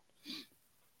that.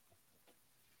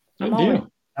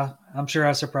 I'm sure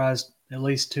I surprised at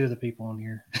least two of the people on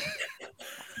here.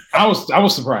 I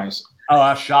was surprised. Oh,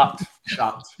 I was shocked.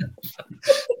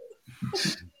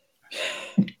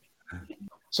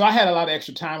 So I had a lot of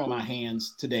extra time on my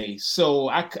hands today, so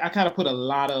I kind of put a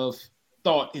lot of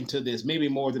thought into this, maybe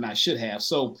more than I should have.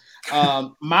 So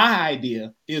my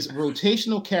idea is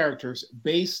rotational characters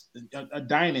based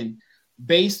dining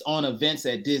based on events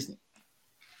at Disney.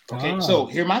 Okay, so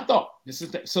here's my thought.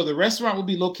 So the restaurant will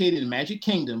be located in Magic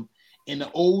Kingdom in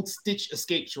the old Stitch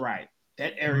Escapes ride,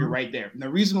 that area right there. And the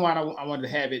reason why I wanted to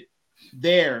have it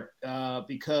there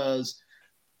because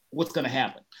what's going to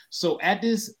happen? So at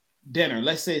this dinner,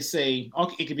 let's say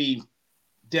it could be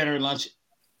dinner, lunch,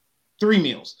 3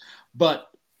 meals. But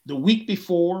the week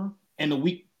before and the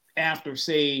week after,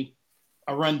 say,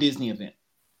 a Run Disney event,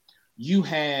 you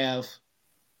have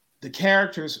the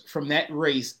characters from that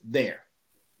race there.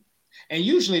 And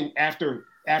usually after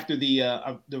after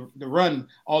the run,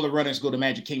 all the runners go to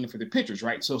Magic Kingdom for their pictures,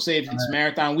 right? So say if it's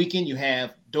marathon weekend, you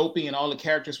have Dopey and all the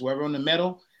characters, whoever on the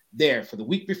medal, there for the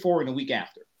week before and the week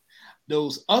after.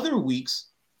 Those other weeks,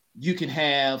 you can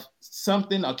have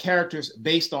something or characters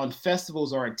based on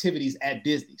festivals or activities at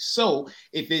Disney. So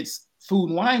if it's Food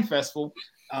and Wine Festival,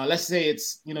 let's say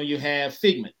it's, you have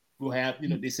Figment. We'll have,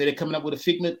 they say they're coming up with a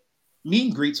Figment meet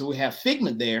and greet. So we have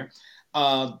Figment there.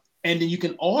 And then you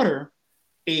can order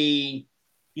a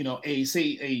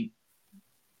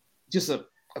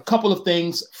couple of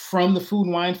things from the Food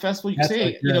and Wine Festival. You can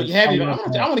say, you have it.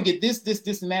 I want to get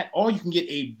this, and that, or you can get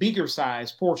a bigger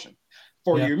size portion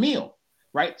for your meal,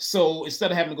 right? So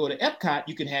instead of having to go to Epcot,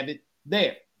 you can have it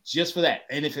there just for that.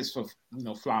 And if it's for,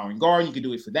 Flower and Garden, you can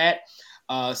do it for that.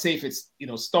 Say if it's,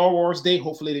 Star Wars Day,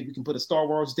 hopefully we can put a Star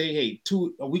Wars Day. Hey,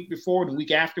 a week before, the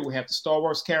week after, we have the Star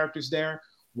Wars characters there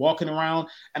walking around.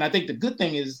 And I think the good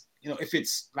thing is, if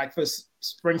it's like for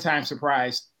Springtime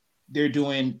Surprise, they're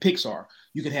doing Pixar.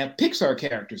 You can have Pixar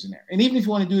characters in there. And even if you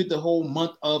want to do it the whole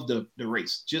month of the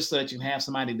race, just so that you can have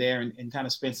somebody there and kind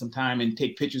of spend some time and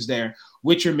take pictures there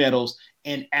with your medals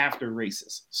and after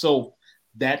races. So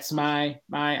that's my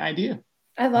idea.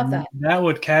 I love that. That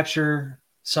would capture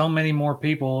so many more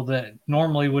people that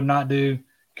normally would not do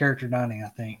character dining, I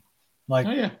think.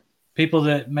 Like people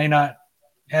that may not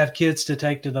have kids to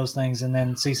take to those things and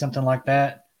then see something like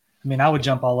that. I mean, I would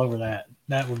jump all over that.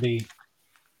 That would be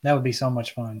so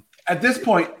much fun. At this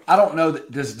point, I don't know.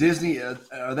 Does Disney,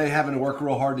 are they having to work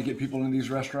real hard to get people in these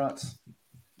restaurants?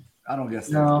 I don't guess.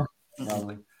 No,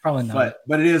 probably not.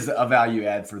 But it is a value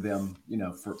add for them,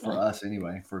 for us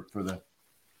anyway, for the.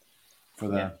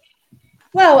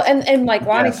 Well, and like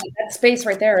Lonnie said, that space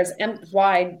right there is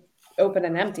wide open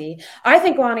and empty. I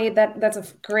think, Lonnie, that's a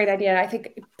great idea. I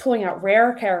think pulling out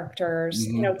rare characters,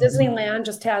 Disneyland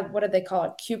just had, what did they call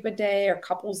it? Cupid Day or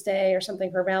Couples Day or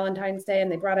something for Valentine's Day.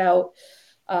 And they brought out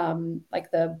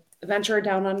like the Adventure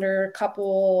Down Under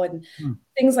couple and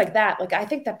things like that. Like, I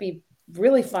think that'd be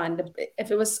really fun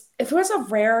if it was a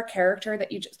rare character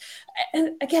that you just,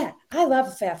 and again, I love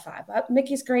the Fab Five.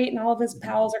 Mickey's great and all of his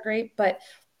pals are great, but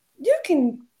you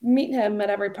can meet him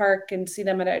at every park and see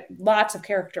them at lots of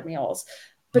character meals.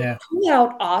 But pull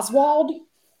out Oswald.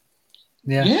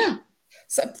 Yeah.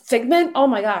 So Figment, oh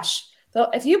my gosh. So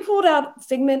if you pulled out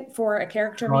Figment for a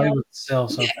character meal, it would sell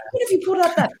so fast. If you pulled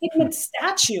out that Figment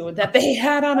statue that they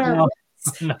had on our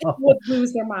list, people would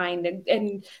lose their mind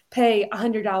and pay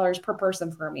 $100 per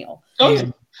person for a meal. Oh,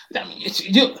 I mean,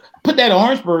 you put that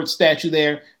Orange Bird statue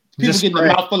there. People getting a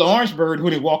mouthful of Orange Bird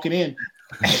when they're walking in.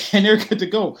 And they're good to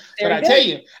go. But I tell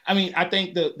you, I mean, I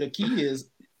think the key is,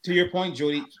 to your point,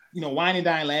 Jody, Wine and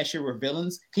Dine last year were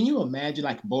villains. Can you imagine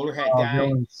like Bowler Hat guy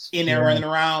villains in there running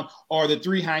around, or the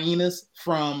three hyenas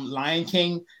from Lion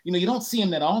King? You don't see him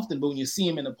that often, but when you see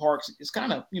him in the parks, it's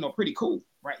kind of, pretty cool,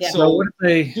 right? Yeah. So what if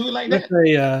they do it like that?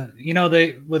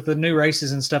 They with the new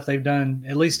races and stuff they've done,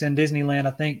 at least in Disneyland,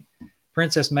 I think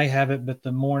Princess may have it, but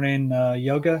the morning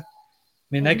yoga, I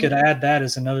mean, they could add that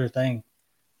as another thing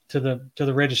to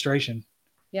the registration.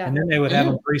 Yeah. And then they would have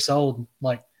them pre-sold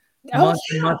like months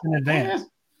in advance.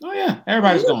 Oh yeah.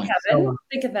 Everybody's going. Kevin,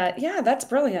 think of that. Yeah, that's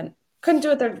brilliant. Couldn't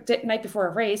do it the night before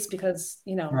a race because,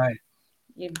 you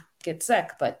get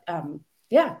sick. But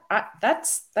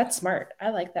that's smart.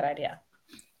 I like that idea.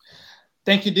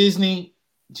 Thank you, Disney.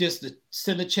 Just to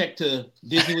send a check to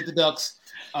Disney with the Ducks.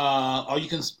 Or you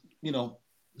can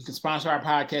sponsor our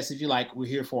podcast if you like. We're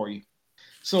here for you.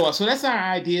 So that's our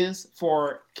ideas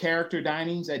for character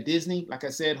dinings at Disney. Like I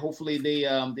said, hopefully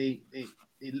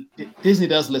Disney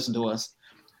does listen to us.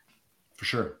 For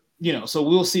sure. So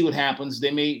we'll see what happens. They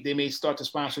may start to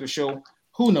sponsor the show.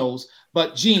 Who knows?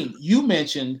 But Gene, you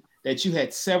mentioned that you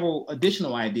had several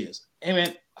additional ideas. Hey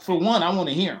man, for one, I want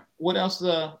to hear what else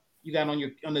you got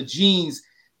on the Gene's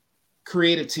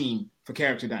creative team for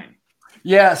character dining.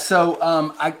 Yeah, so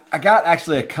I got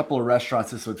actually a couple of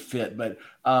restaurants this would fit, but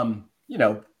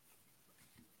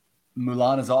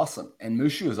Mulan is awesome and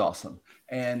Mushu is awesome,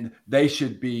 and you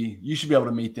should be able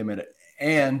to meet them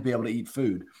and be able to eat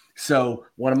food. So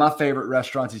one of my favorite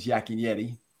restaurants is Yak and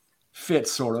Yeti.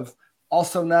 Fits sort of.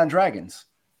 Also Nine Dragons.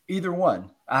 Either one.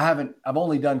 I've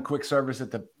only done quick service at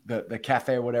the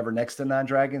cafe or whatever next to Nine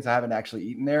Dragons. I haven't actually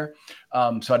eaten there.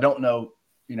 So I don't know,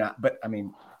 but I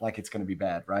mean, like it's going to be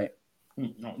bad, right?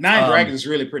 No, Nine Dragons is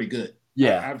really pretty good.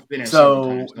 Yeah. I've been there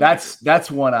so that's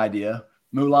one idea.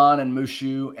 Mulan and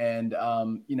Mushu and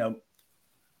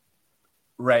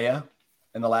Raya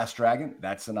and the Last Dragon.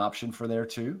 That's an option for there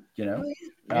too.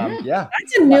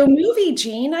 That's a new movie,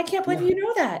 Gene. I can't believe you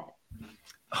know that.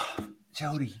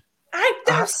 Jody,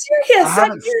 I'm serious.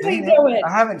 I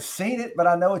haven't seen it, but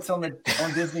I know it's on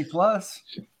Disney Plus.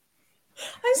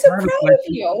 I'm so proud of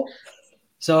you.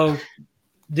 So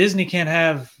Disney can't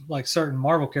have like certain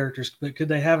Marvel characters, but could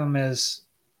they have them as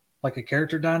like a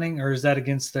character dining, or is that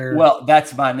against their? Well,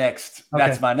 that's my next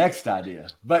idea.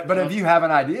 But if you have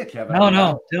an idea, Kevin.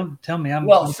 No. Tell me.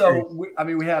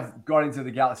 We have Guardians of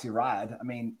the Galaxy ride. I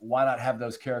mean, why not have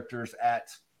those characters at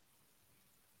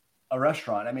a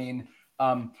restaurant? I mean,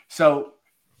 so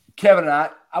Kevin and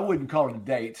I wouldn't call it a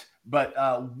date, but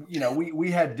we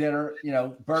had dinner,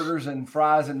 burgers and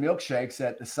fries and milkshakes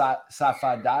at the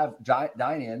Sci-Fi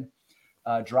drive-in,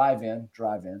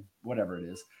 whatever it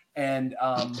is. And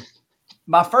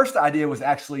my first idea was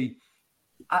actually,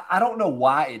 I don't know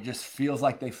why it just feels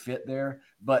like they fit there,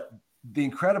 but the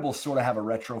Incredibles sort of have a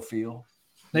retro feel.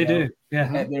 They do, yeah.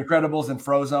 And the Incredibles and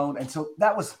Frozone. And so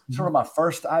that was sort of my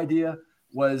first idea,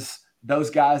 was those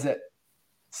guys at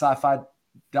Sci-Fi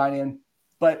Dine-In.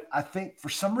 But I think for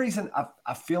some reason,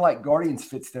 I feel like Guardians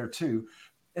fits there too.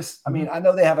 I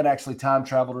know they haven't actually time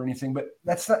traveled or anything, but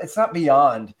it's not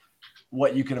beyond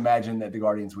what you can imagine that the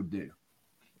Guardians would do.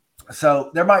 So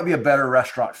there might be a better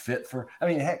restaurant fit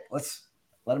heck, let's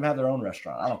let them have their own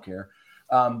restaurant. I don't care.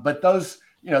 But those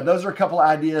are a couple of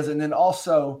ideas. And then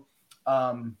also,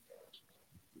 who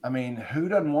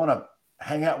doesn't want to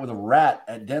hang out with a rat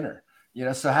at dinner?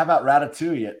 So how about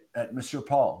Ratatouille at Monsieur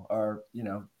Paul, or,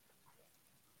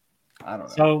 I don't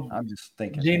know. So I'm just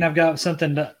thinking. Gene, I've got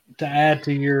something to add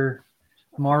to your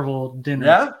Marvel dinner.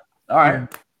 Yeah. All right.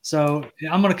 So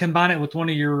I'm going to combine it with one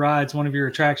of your rides, one of your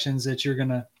attractions that you're going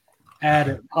to add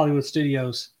at Hollywood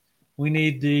Studios. We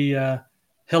need the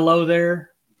Hello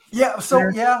There. Yeah. So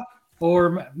there. Yeah.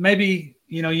 Or maybe,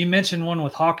 you mentioned one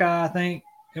with Hawkeye, I think,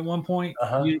 at one point.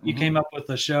 You came up with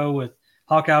a show with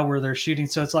Hawkeye where they're shooting.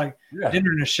 So it's like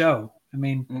dinner and a show. I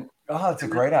mean, that's a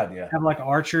great idea. Have like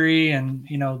archery and,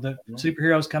 the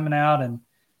superheroes coming out and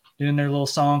doing their little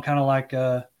song, kind of like,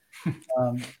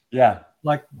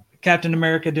 like Captain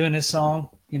America doing his song,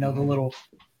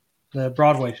 the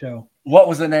Broadway show. What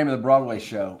was the name of the Broadway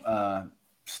show?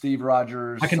 Steve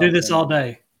Rogers. I can do this all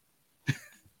day.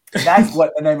 That's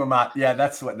what the name of my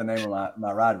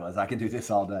ride was. I can do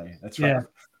this all day. That's right. Yeah.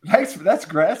 Thanks. That's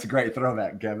great. That's a great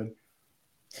throwback, Kevin.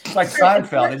 It's like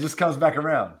Seinfeld. It just comes back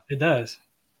around. It does.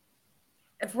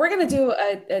 If we're gonna do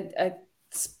a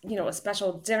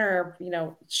special dinner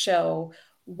show,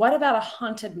 what about a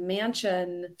haunted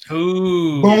mansion?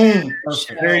 Ooh, boom!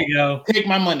 There you go. Take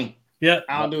my money. Yep,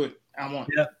 I'll do it. I want.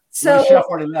 Yep. So the chef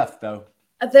already left though.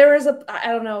 There is I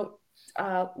don't know,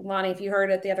 Lonnie, if you heard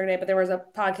it the other day, but there was a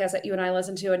podcast that you and I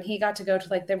listened to, and he got to go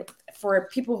to for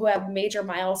people who have major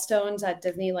milestones at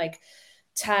Disney, like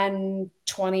 10,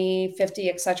 20, 50,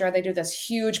 etc. They do this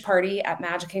huge party at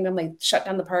Magic Kingdom. They shut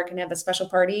down the park and have the special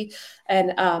party.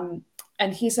 And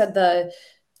he said the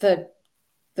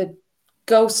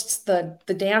ghosts, the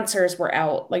dancers were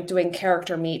out like doing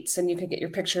character meets, and you could get your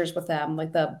pictures with them,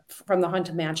 like from the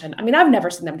Haunted Mansion. I mean, I've never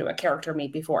seen them do a character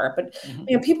meet before, but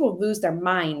people lose their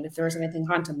mind if there was anything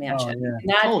Haunted Mansion.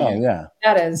 That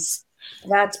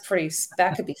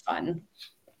could be fun.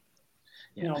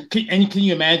 Can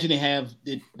you imagine they have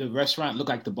the restaurant look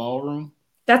like the ballroom?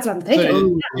 That's what I'm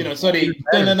thinking. So they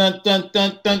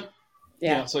dun.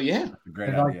 Yeah. So yeah, great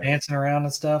idea. Like dancing around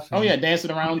and stuff. Oh yeah,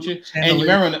 dancing around with you. And you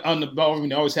remember on the ballroom,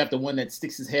 they always have the one that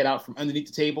sticks his head out from underneath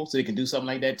the table, so they can do something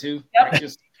like that too. Yep. Right?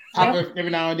 Just pop it every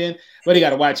now and then. But you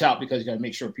got to watch out because you got to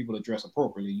make sure people are dressed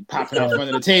appropriately. You pop it out from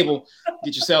under the table,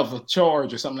 get yourself a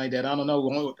charge or something like that. I don't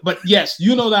know. But yes,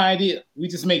 the idea. We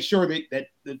just make sure that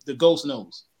the ghost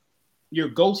knows. Your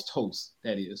ghost host,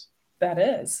 that is. That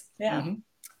is, yeah. Mm-hmm.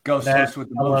 Ghost host with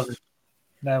the most.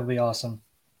 That would be awesome.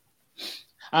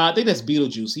 I think that's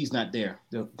Beetlejuice. He's not there.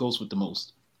 The ghost with the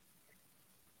most.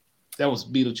 That was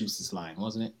Beetlejuice's line,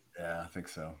 wasn't it? Yeah, I think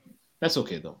so. That's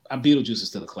okay though. Beetlejuice is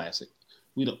still a classic.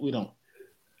 We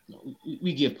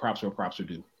give props where props are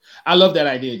due. I love that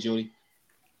idea, Jody.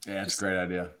 Yeah, it's a great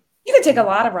idea. You could take a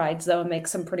lot of rides though and make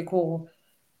some pretty cool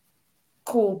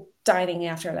dining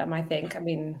after them, I think. I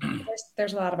mean,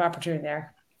 there's a lot of opportunity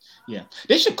there. Yeah.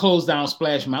 They should close down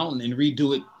Splash Mountain and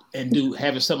redo it and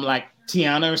have it something like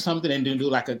Tiana or something, and then do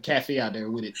like a cafe out there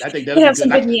with it. I think that's good.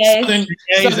 Like southern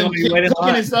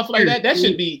cooking and stuff like that. That's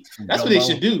what they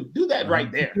should do. Do that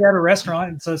right there. You have a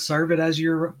restaurant and so serve it as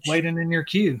you're waiting in your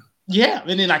queue. Yeah.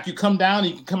 And then like you come down,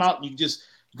 you can come out, and you just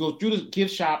go through the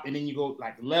gift shop, and then you go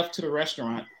like left to the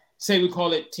restaurant. Say we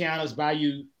call it Tiana's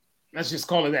Bayou. Let's just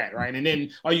call it that, right? And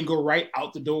then, or you can go right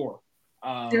out the door.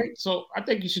 So I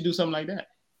think you should do something like that.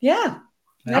 Yeah.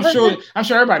 I'm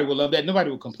sure everybody will love that. Nobody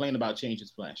will complain about changing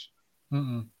Splash.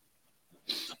 Mm-mm.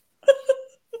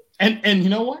 And you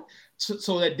know what?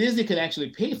 So that Disney could actually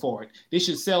pay for it, they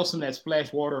should sell some of that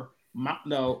Splash Water.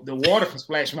 No, the water from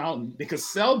Splash Mountain. They could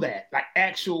sell that like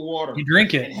actual water. You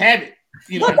drink it and have it.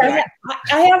 Look, I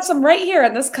have some right here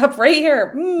in this cup right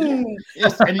here.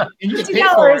 Yes, and you can pay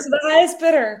for it. $50 the highest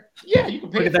bidder. Yeah, you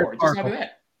can pay for it. Just have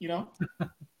that.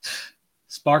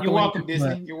 Sparkling. You're welcome,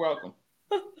 Disney. You're welcome.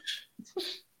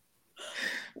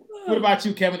 What about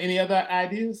you, Kevin? Any other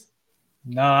ideas?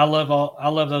 No, I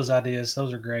love those ideas.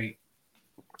 Those are great.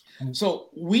 So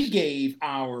we gave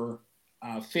our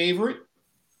favorite,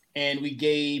 and we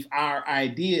gave our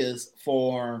ideas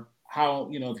for how,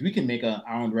 if we can make our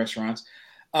own restaurants.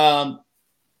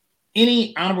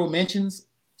 Any honorable mentions?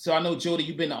 So I know, Jody,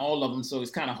 you've been to all of them, so it's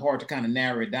kind of hard to kind of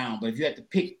narrow it down. But if you had to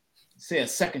pick, say, a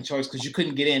second choice, because you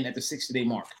couldn't get in at the 60-day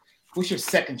mark, what's your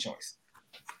second choice?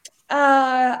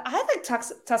 I like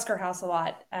Tusker House a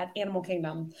lot at Animal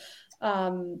Kingdom.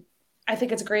 I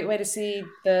think it's a great way to see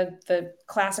the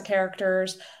classic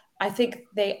characters. I think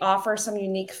they offer some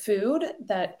unique food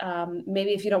that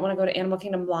maybe if you don't want to go to Animal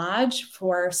Kingdom Lodge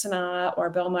for Sanaa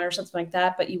or Bilma or something like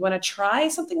that, but you want to try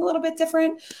something a little bit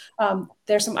different,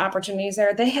 there's some opportunities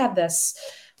there. They had this,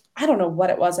 I don't know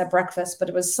what it was at breakfast, but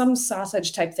it was some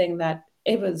sausage type thing that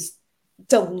it was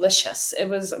delicious. It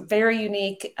was very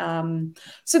unique.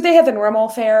 So they have the normal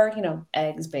fare,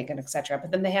 eggs, bacon, etc.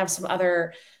 But then they have some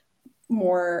other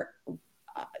more,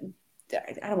 I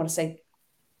don't want to say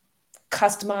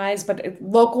customized, but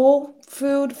local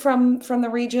food from the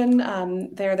region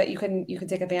there that you can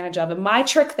take advantage of. And my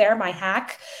trick there, my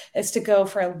hack, is to go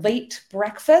for a late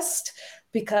breakfast,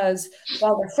 because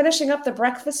while they're finishing up the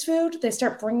breakfast food, they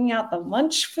start bringing out the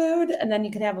lunch food, and then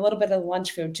you can have a little bit of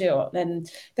lunch food too.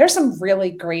 And there's some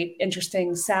really great,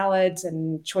 interesting salads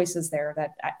and choices there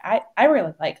that I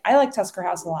really like. I like Tusker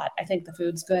House a lot. I think the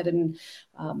food's good, and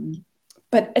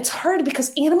but it's hard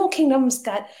because Animal Kingdom's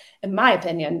got, in my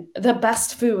opinion, the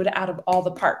best food out of all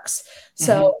the parks.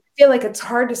 So I feel like it's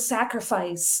hard to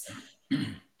sacrifice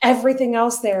everything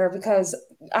else there, because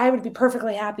I would be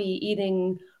perfectly happy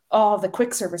eating all the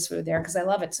quick service food there because I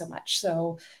love it so much.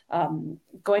 So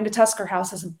going to Tusker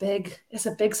House is a big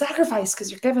sacrifice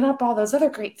because you're giving up all those other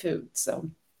great foods. So,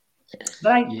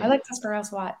 but I like Tusker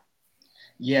House a lot.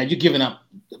 Yeah, you're giving up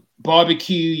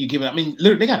barbecue. You're giving up. I mean,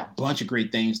 literally, they got a bunch of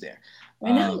great things there.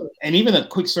 I know. And even the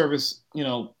quick service,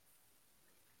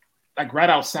 like right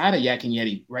outside of Yak and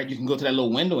Yeti, right? You can go to that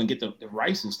little window and get the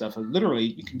rice and stuff. And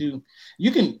literally, you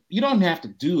don't have to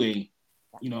do a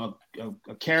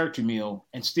character meal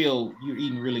and still you're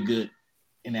eating really good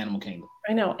in Animal Kingdom.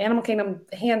 I know. Animal Kingdom,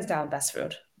 hands down, best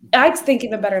food. I think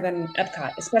even better than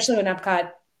Epcot, especially when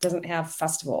Epcot doesn't have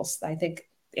festivals. I think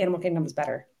Animal Kingdom is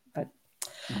better, but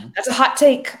that's a hot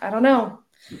take. I don't know.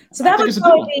 So that would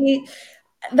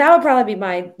probably be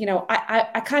my,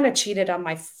 I kind of cheated on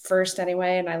my first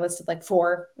anyway. And I listed like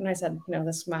 4 and I said,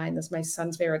 this is mine. This is my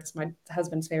son's favorite. This is my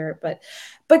husband's favorite. But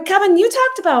Kevin, you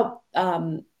talked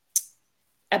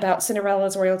about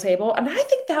Cinderella's Royal Table. And I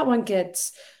think that one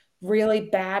gets really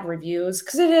bad reviews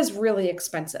because it is really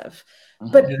expensive.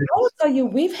 But I will tell you,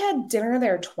 we've had dinner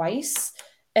there twice.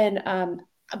 And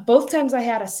both times I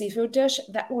had a seafood dish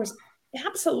that was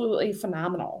absolutely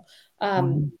phenomenal.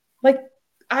 Like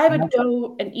I would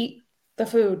go and eat the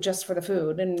food just for the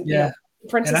food. And and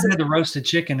I had the roasted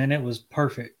chicken and it was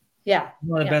perfect. Yeah.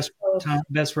 One of the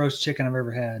best roast chicken I've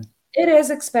ever had. It is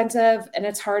expensive and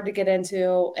it's hard to get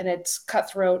into and it's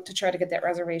cutthroat to try to get that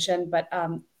reservation. But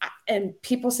and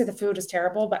people say the food is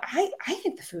terrible, but I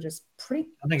think the food is pretty.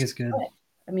 I think it's good.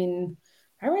 I mean,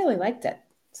 I really liked it.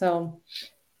 So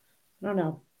I don't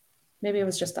know. Maybe it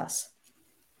was just us.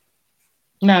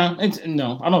 No,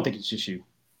 I don't think it's just you.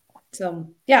 So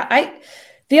yeah,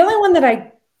 the only one that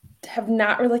I have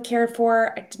not really cared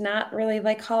for, I did not really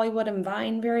like Hollywood and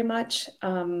Vine very much.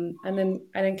 And then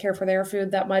I didn't care for their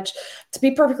food that much. To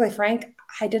be perfectly frank,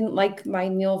 I didn't like my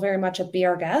meal very much at Be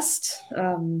Our Guest.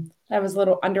 I was a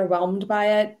little underwhelmed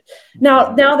by it.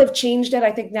 Now they've changed it.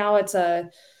 I think now it's a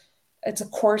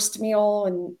coursed meal,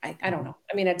 and I don't know.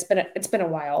 I mean, it's been a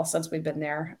while since we've been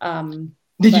there.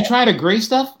 Did you try the gray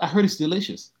stuff? I heard it's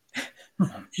delicious.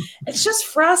 It's just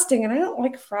frosting, and I don't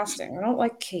like frosting. I don't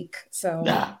like cake. So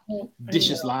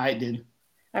dishes lied, then.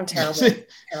 I'm terrible.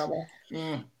 Terrible.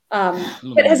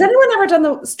 But has anyone ever done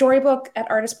the storybook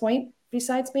at Artist Point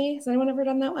besides me? Has anyone ever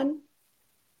done that one?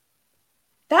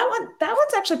 That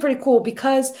one's actually pretty cool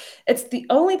because it's the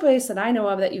only place that I know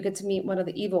of that you get to meet one of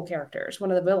the evil characters, one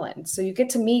of the villains. So you get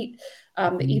to meet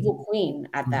the evil queen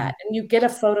at that, and you get a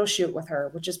photo shoot with her,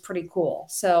 which is pretty cool.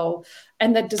 So,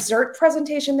 and the dessert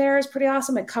presentation there is pretty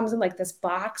awesome. It comes in like this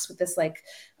box with this like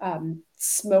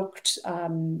smoked,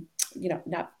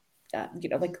 not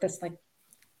like this, like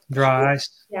Dry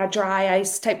ice. yeah, dry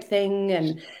ice type thing.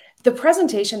 And the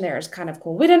presentation there is kind of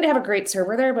cool. We didn't have a great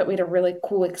server there, but we had a really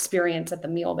cool experience at the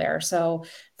meal there. So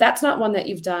that's not one that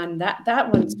you've done.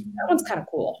 That one's kind of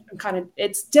cool and kind of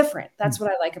it's different. That's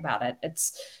what I like about it.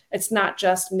 It's not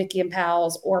just Mickey and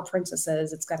Pals or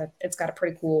princesses. It's got a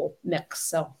pretty cool mix.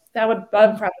 So that would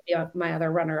probably be my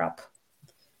other runner up.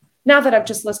 Now that I've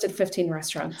just listed 15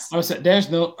 restaurants. I was saying, there's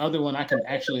no other one I can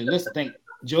actually list. I think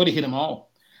Jody hit them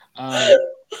all.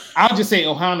 I'll just say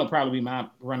Ohana will probably be my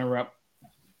runner-up,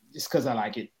 just because I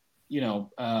like it.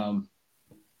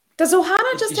 Does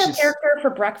Ohana just have character for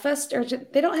breakfast, or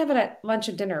they don't have it at lunch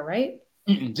and dinner, right?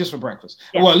 Just for breakfast.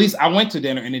 Yeah. Well, at least I went to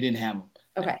dinner and they didn't have them.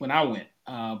 Okay. When I went,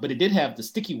 but it did have the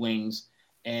sticky wings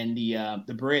and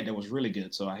the bread that was really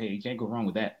good. So hey, you can't go wrong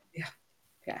with that. Yeah.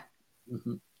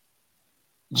 Mm-hmm.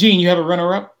 Gene, you have a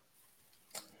runner-up?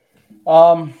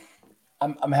 I'm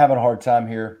having a hard time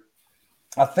here.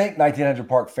 I think 1900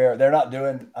 Park Fair. They're not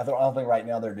doing. I don't think right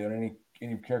now they're doing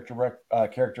any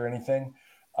character anything,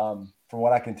 from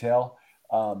what I can tell.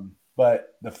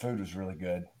 But the food was really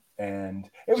good, and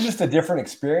it was just a different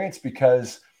experience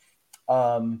because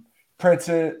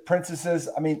princesses.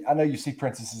 I mean, I know you see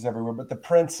princesses everywhere, but the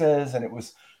princess, and it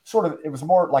was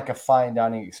more like a fine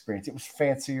dining experience. It was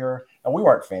fancier, and we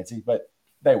weren't fancy, but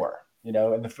they were,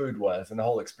 and the food was, and the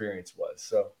whole experience was.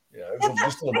 So, it was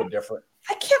just a little bit different.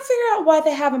 I can't figure out why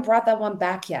they haven't brought that one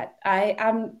back yet.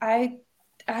 I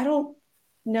don't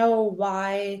know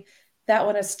why that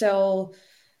one is still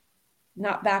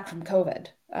not back from COVID.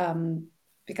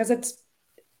 Because it's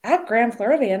at Grand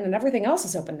Floridian and everything else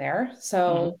is open there.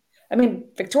 So, I mean,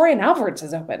 Victoria and Albert's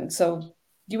is open. So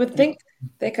you would think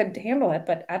they could handle it,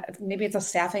 but maybe it's a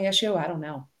staffing issue. I don't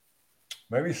know.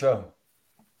 Maybe so.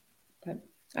 But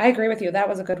I agree with you. That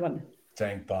was a good one.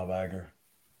 Dang, Bob Iger.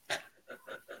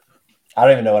 I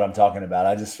don't even know what I'm talking about.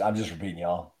 I'm just repeating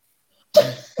y'all.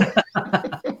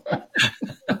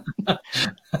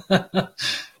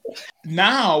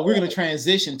 Now we're going to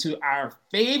transition to our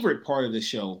favorite part of the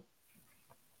show,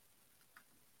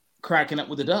 cracking up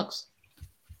with the Ducks.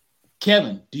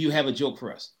 Kevin, do you have a joke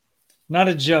for us? Not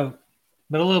a joke,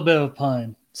 but a little bit of a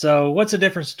pun. So what's the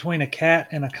difference between a cat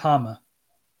and a comma?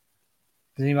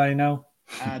 Does anybody know?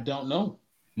 I don't know.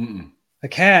 A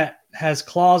cat has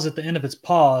claws at the end of its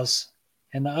paws,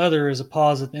 and the other is a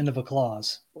pause at the end of a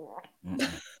clause.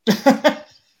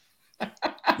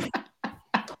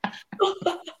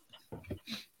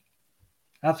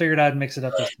 I figured I'd mix it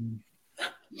up this time.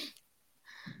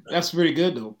 That's pretty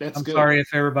good, though. I'm good. Sorry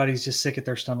if everybody's just sick at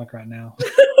their stomach right now.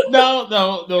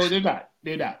 No, they're not.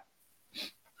 They're not.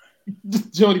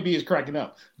 Jody B is cracking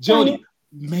up. Jody,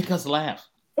 make us laugh.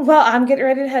 Well, I'm getting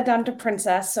ready to head down to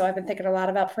Princess, so I've been thinking a lot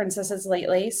about princesses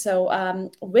lately. So,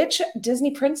 which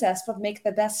Disney princess would make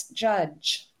the best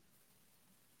judge?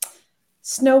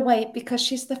 Snow White, because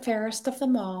she's the fairest of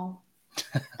them all.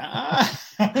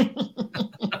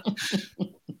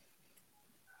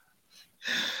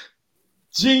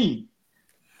 Gene,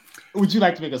 would you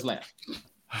like to make us laugh?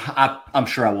 I'm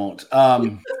sure I won't. I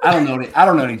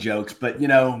don't know any jokes, but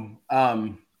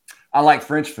I like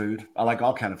French food. I like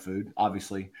all kind of food,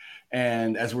 obviously.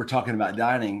 And as we're talking about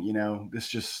dining, it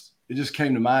just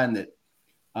came to mind that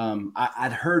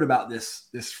I'd heard about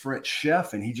this French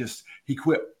chef, and he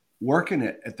quit working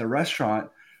at the restaurant,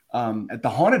 at the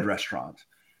haunted restaurant.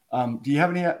 Do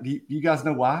you guys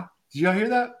know why? Did y'all hear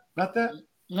about that?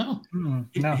 No. No.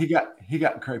 He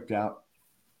got creped out.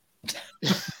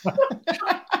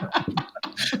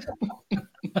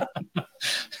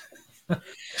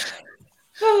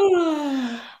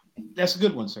 That's a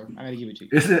good one, sir. I gotta give it to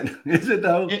you. Is it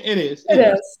though? It is.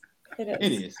 It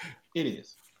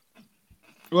is.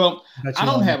 Well, I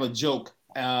don't have a joke,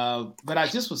 but I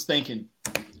just was thinking,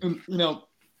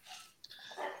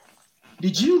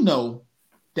 did you know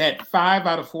that 5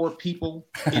 out of 4 people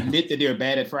admit that they're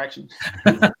bad at fractions?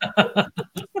 I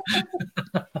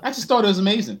just thought it was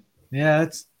amazing. Yeah,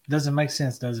 it doesn't make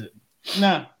sense, does it?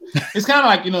 No. It's kind of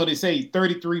like, they say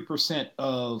 33%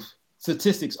 of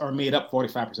statistics are made up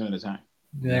 45% of the time.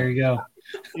 There you go.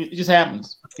 It just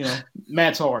happens.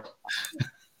 Math's hard.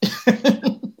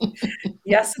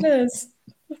 Yes, it is.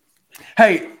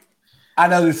 Hey, I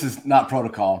know this is not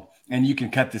protocol, and you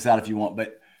can cut this out if you want,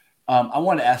 but I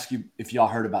wanted to ask you if y'all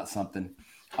heard about something.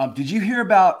 Did you hear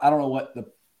about, I don't know what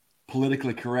the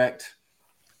politically correct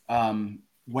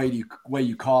way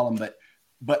you call them,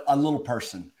 but a little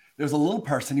person. There was a little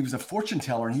person. He was a fortune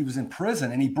teller, and he was in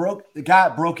prison, and the guy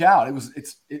broke out.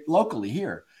 It's locally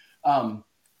here.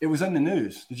 It was in the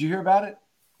news. Did you hear about it?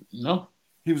 No.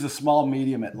 He was a small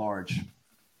medium at large.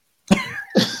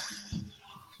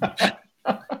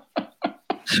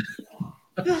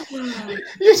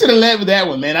 You should have led with that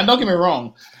one, man. Now, don't get me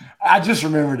wrong. I just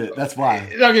remembered it. That's why.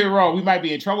 Don't get me wrong. We might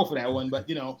be in trouble for that one, but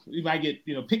we might get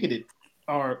picketed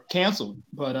or canceled.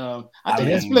 But I think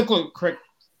that's politically correct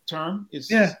term. I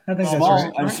think that's small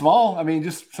right. and small. I mean,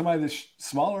 just somebody that's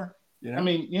smaller. I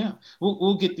mean, yeah,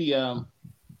 we'll get the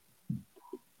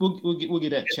we'll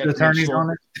get that check. The attorneys on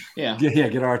it. Yeah.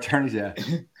 Get our attorneys. Yeah.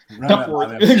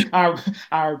 Duckworth,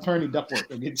 our attorney Duckworth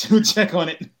will get you a check on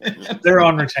it. They're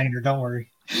on retainer. Don't worry.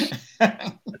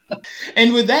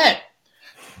 And with that,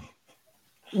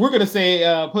 we're gonna say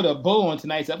put a bow on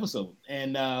tonight's episode.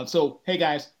 And so, hey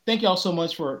guys, thank y'all so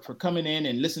much for coming in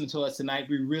and listening to us tonight.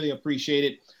 We really appreciate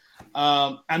it.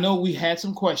 I know we had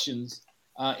some questions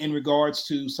in regards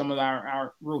to some of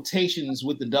our rotations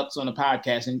with the Ducks on the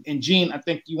podcast. And Gene, I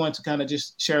think you want to kind of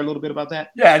just share a little bit about that.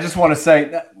 Yeah, I just want to say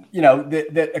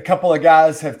that a couple of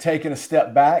guys have taken a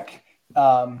step back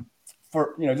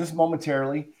for just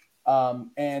momentarily,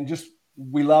 and just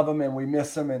we love them and we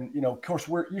miss them, and of course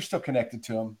you're still connected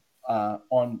to them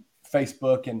on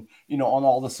Facebook and on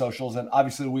all the socials, and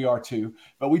obviously we are too.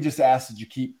 But we just ask that you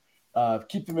keep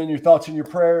them in your thoughts and your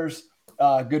prayers.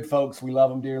 Good folks, we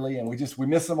love them dearly, and we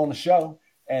miss them on the show,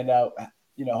 and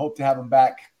hope to have them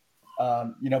back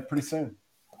pretty soon.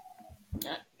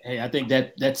 Hey, I think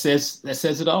that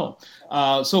says it all.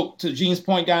 So to Gene's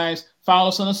point, guys, follow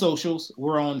us on the socials.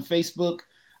 We're on Facebook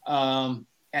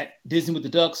at Disney with the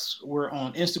Ducks. We're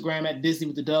on Instagram at Disney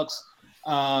with the Ducks.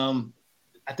 I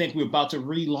think we're about to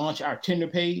relaunch our Tinder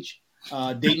page,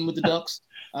 Dating with the Ducks.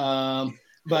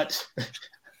 But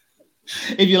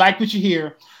if you like what you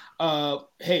hear,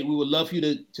 hey, we would love for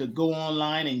you to go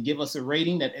online and give us a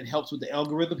rating. That it helps with the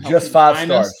algorithm. Just 5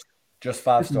 stars. Just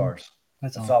 5 stars.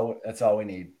 That's all we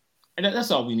need. And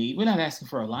that's all we need. We're not asking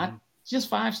for a lot. Just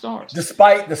 5 stars.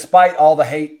 Despite all the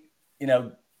hate,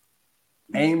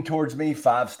 aimed towards me,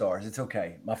 5 stars. It's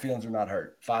okay. My feelings are not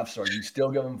hurt. 5 stars. You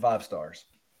still give them 5 stars.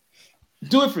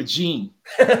 Do it for Gene.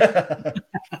 Do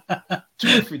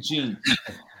it for Gene.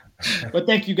 But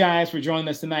thank you guys for joining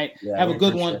us tonight. Yeah, have a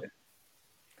good one. It.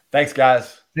 Thanks,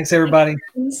 guys. Thanks, everybody.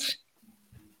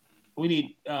 We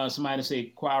need somebody to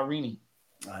say Quarini.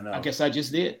 I know. I guess I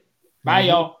just did. Bye,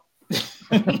 y'all.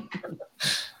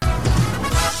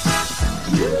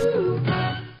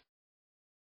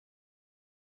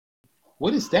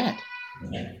 What is that?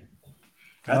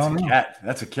 That's a cat.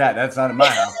 That's a cat. That's not in my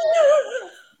house.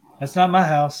 That's not my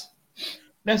house.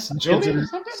 That's Jody.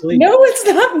 No, it's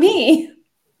not me.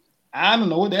 I don't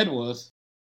know what that was.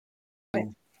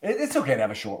 It's okay to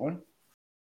have a short one.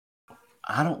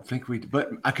 I don't think but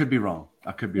I could be wrong.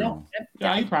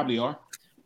 Yeah, you probably are.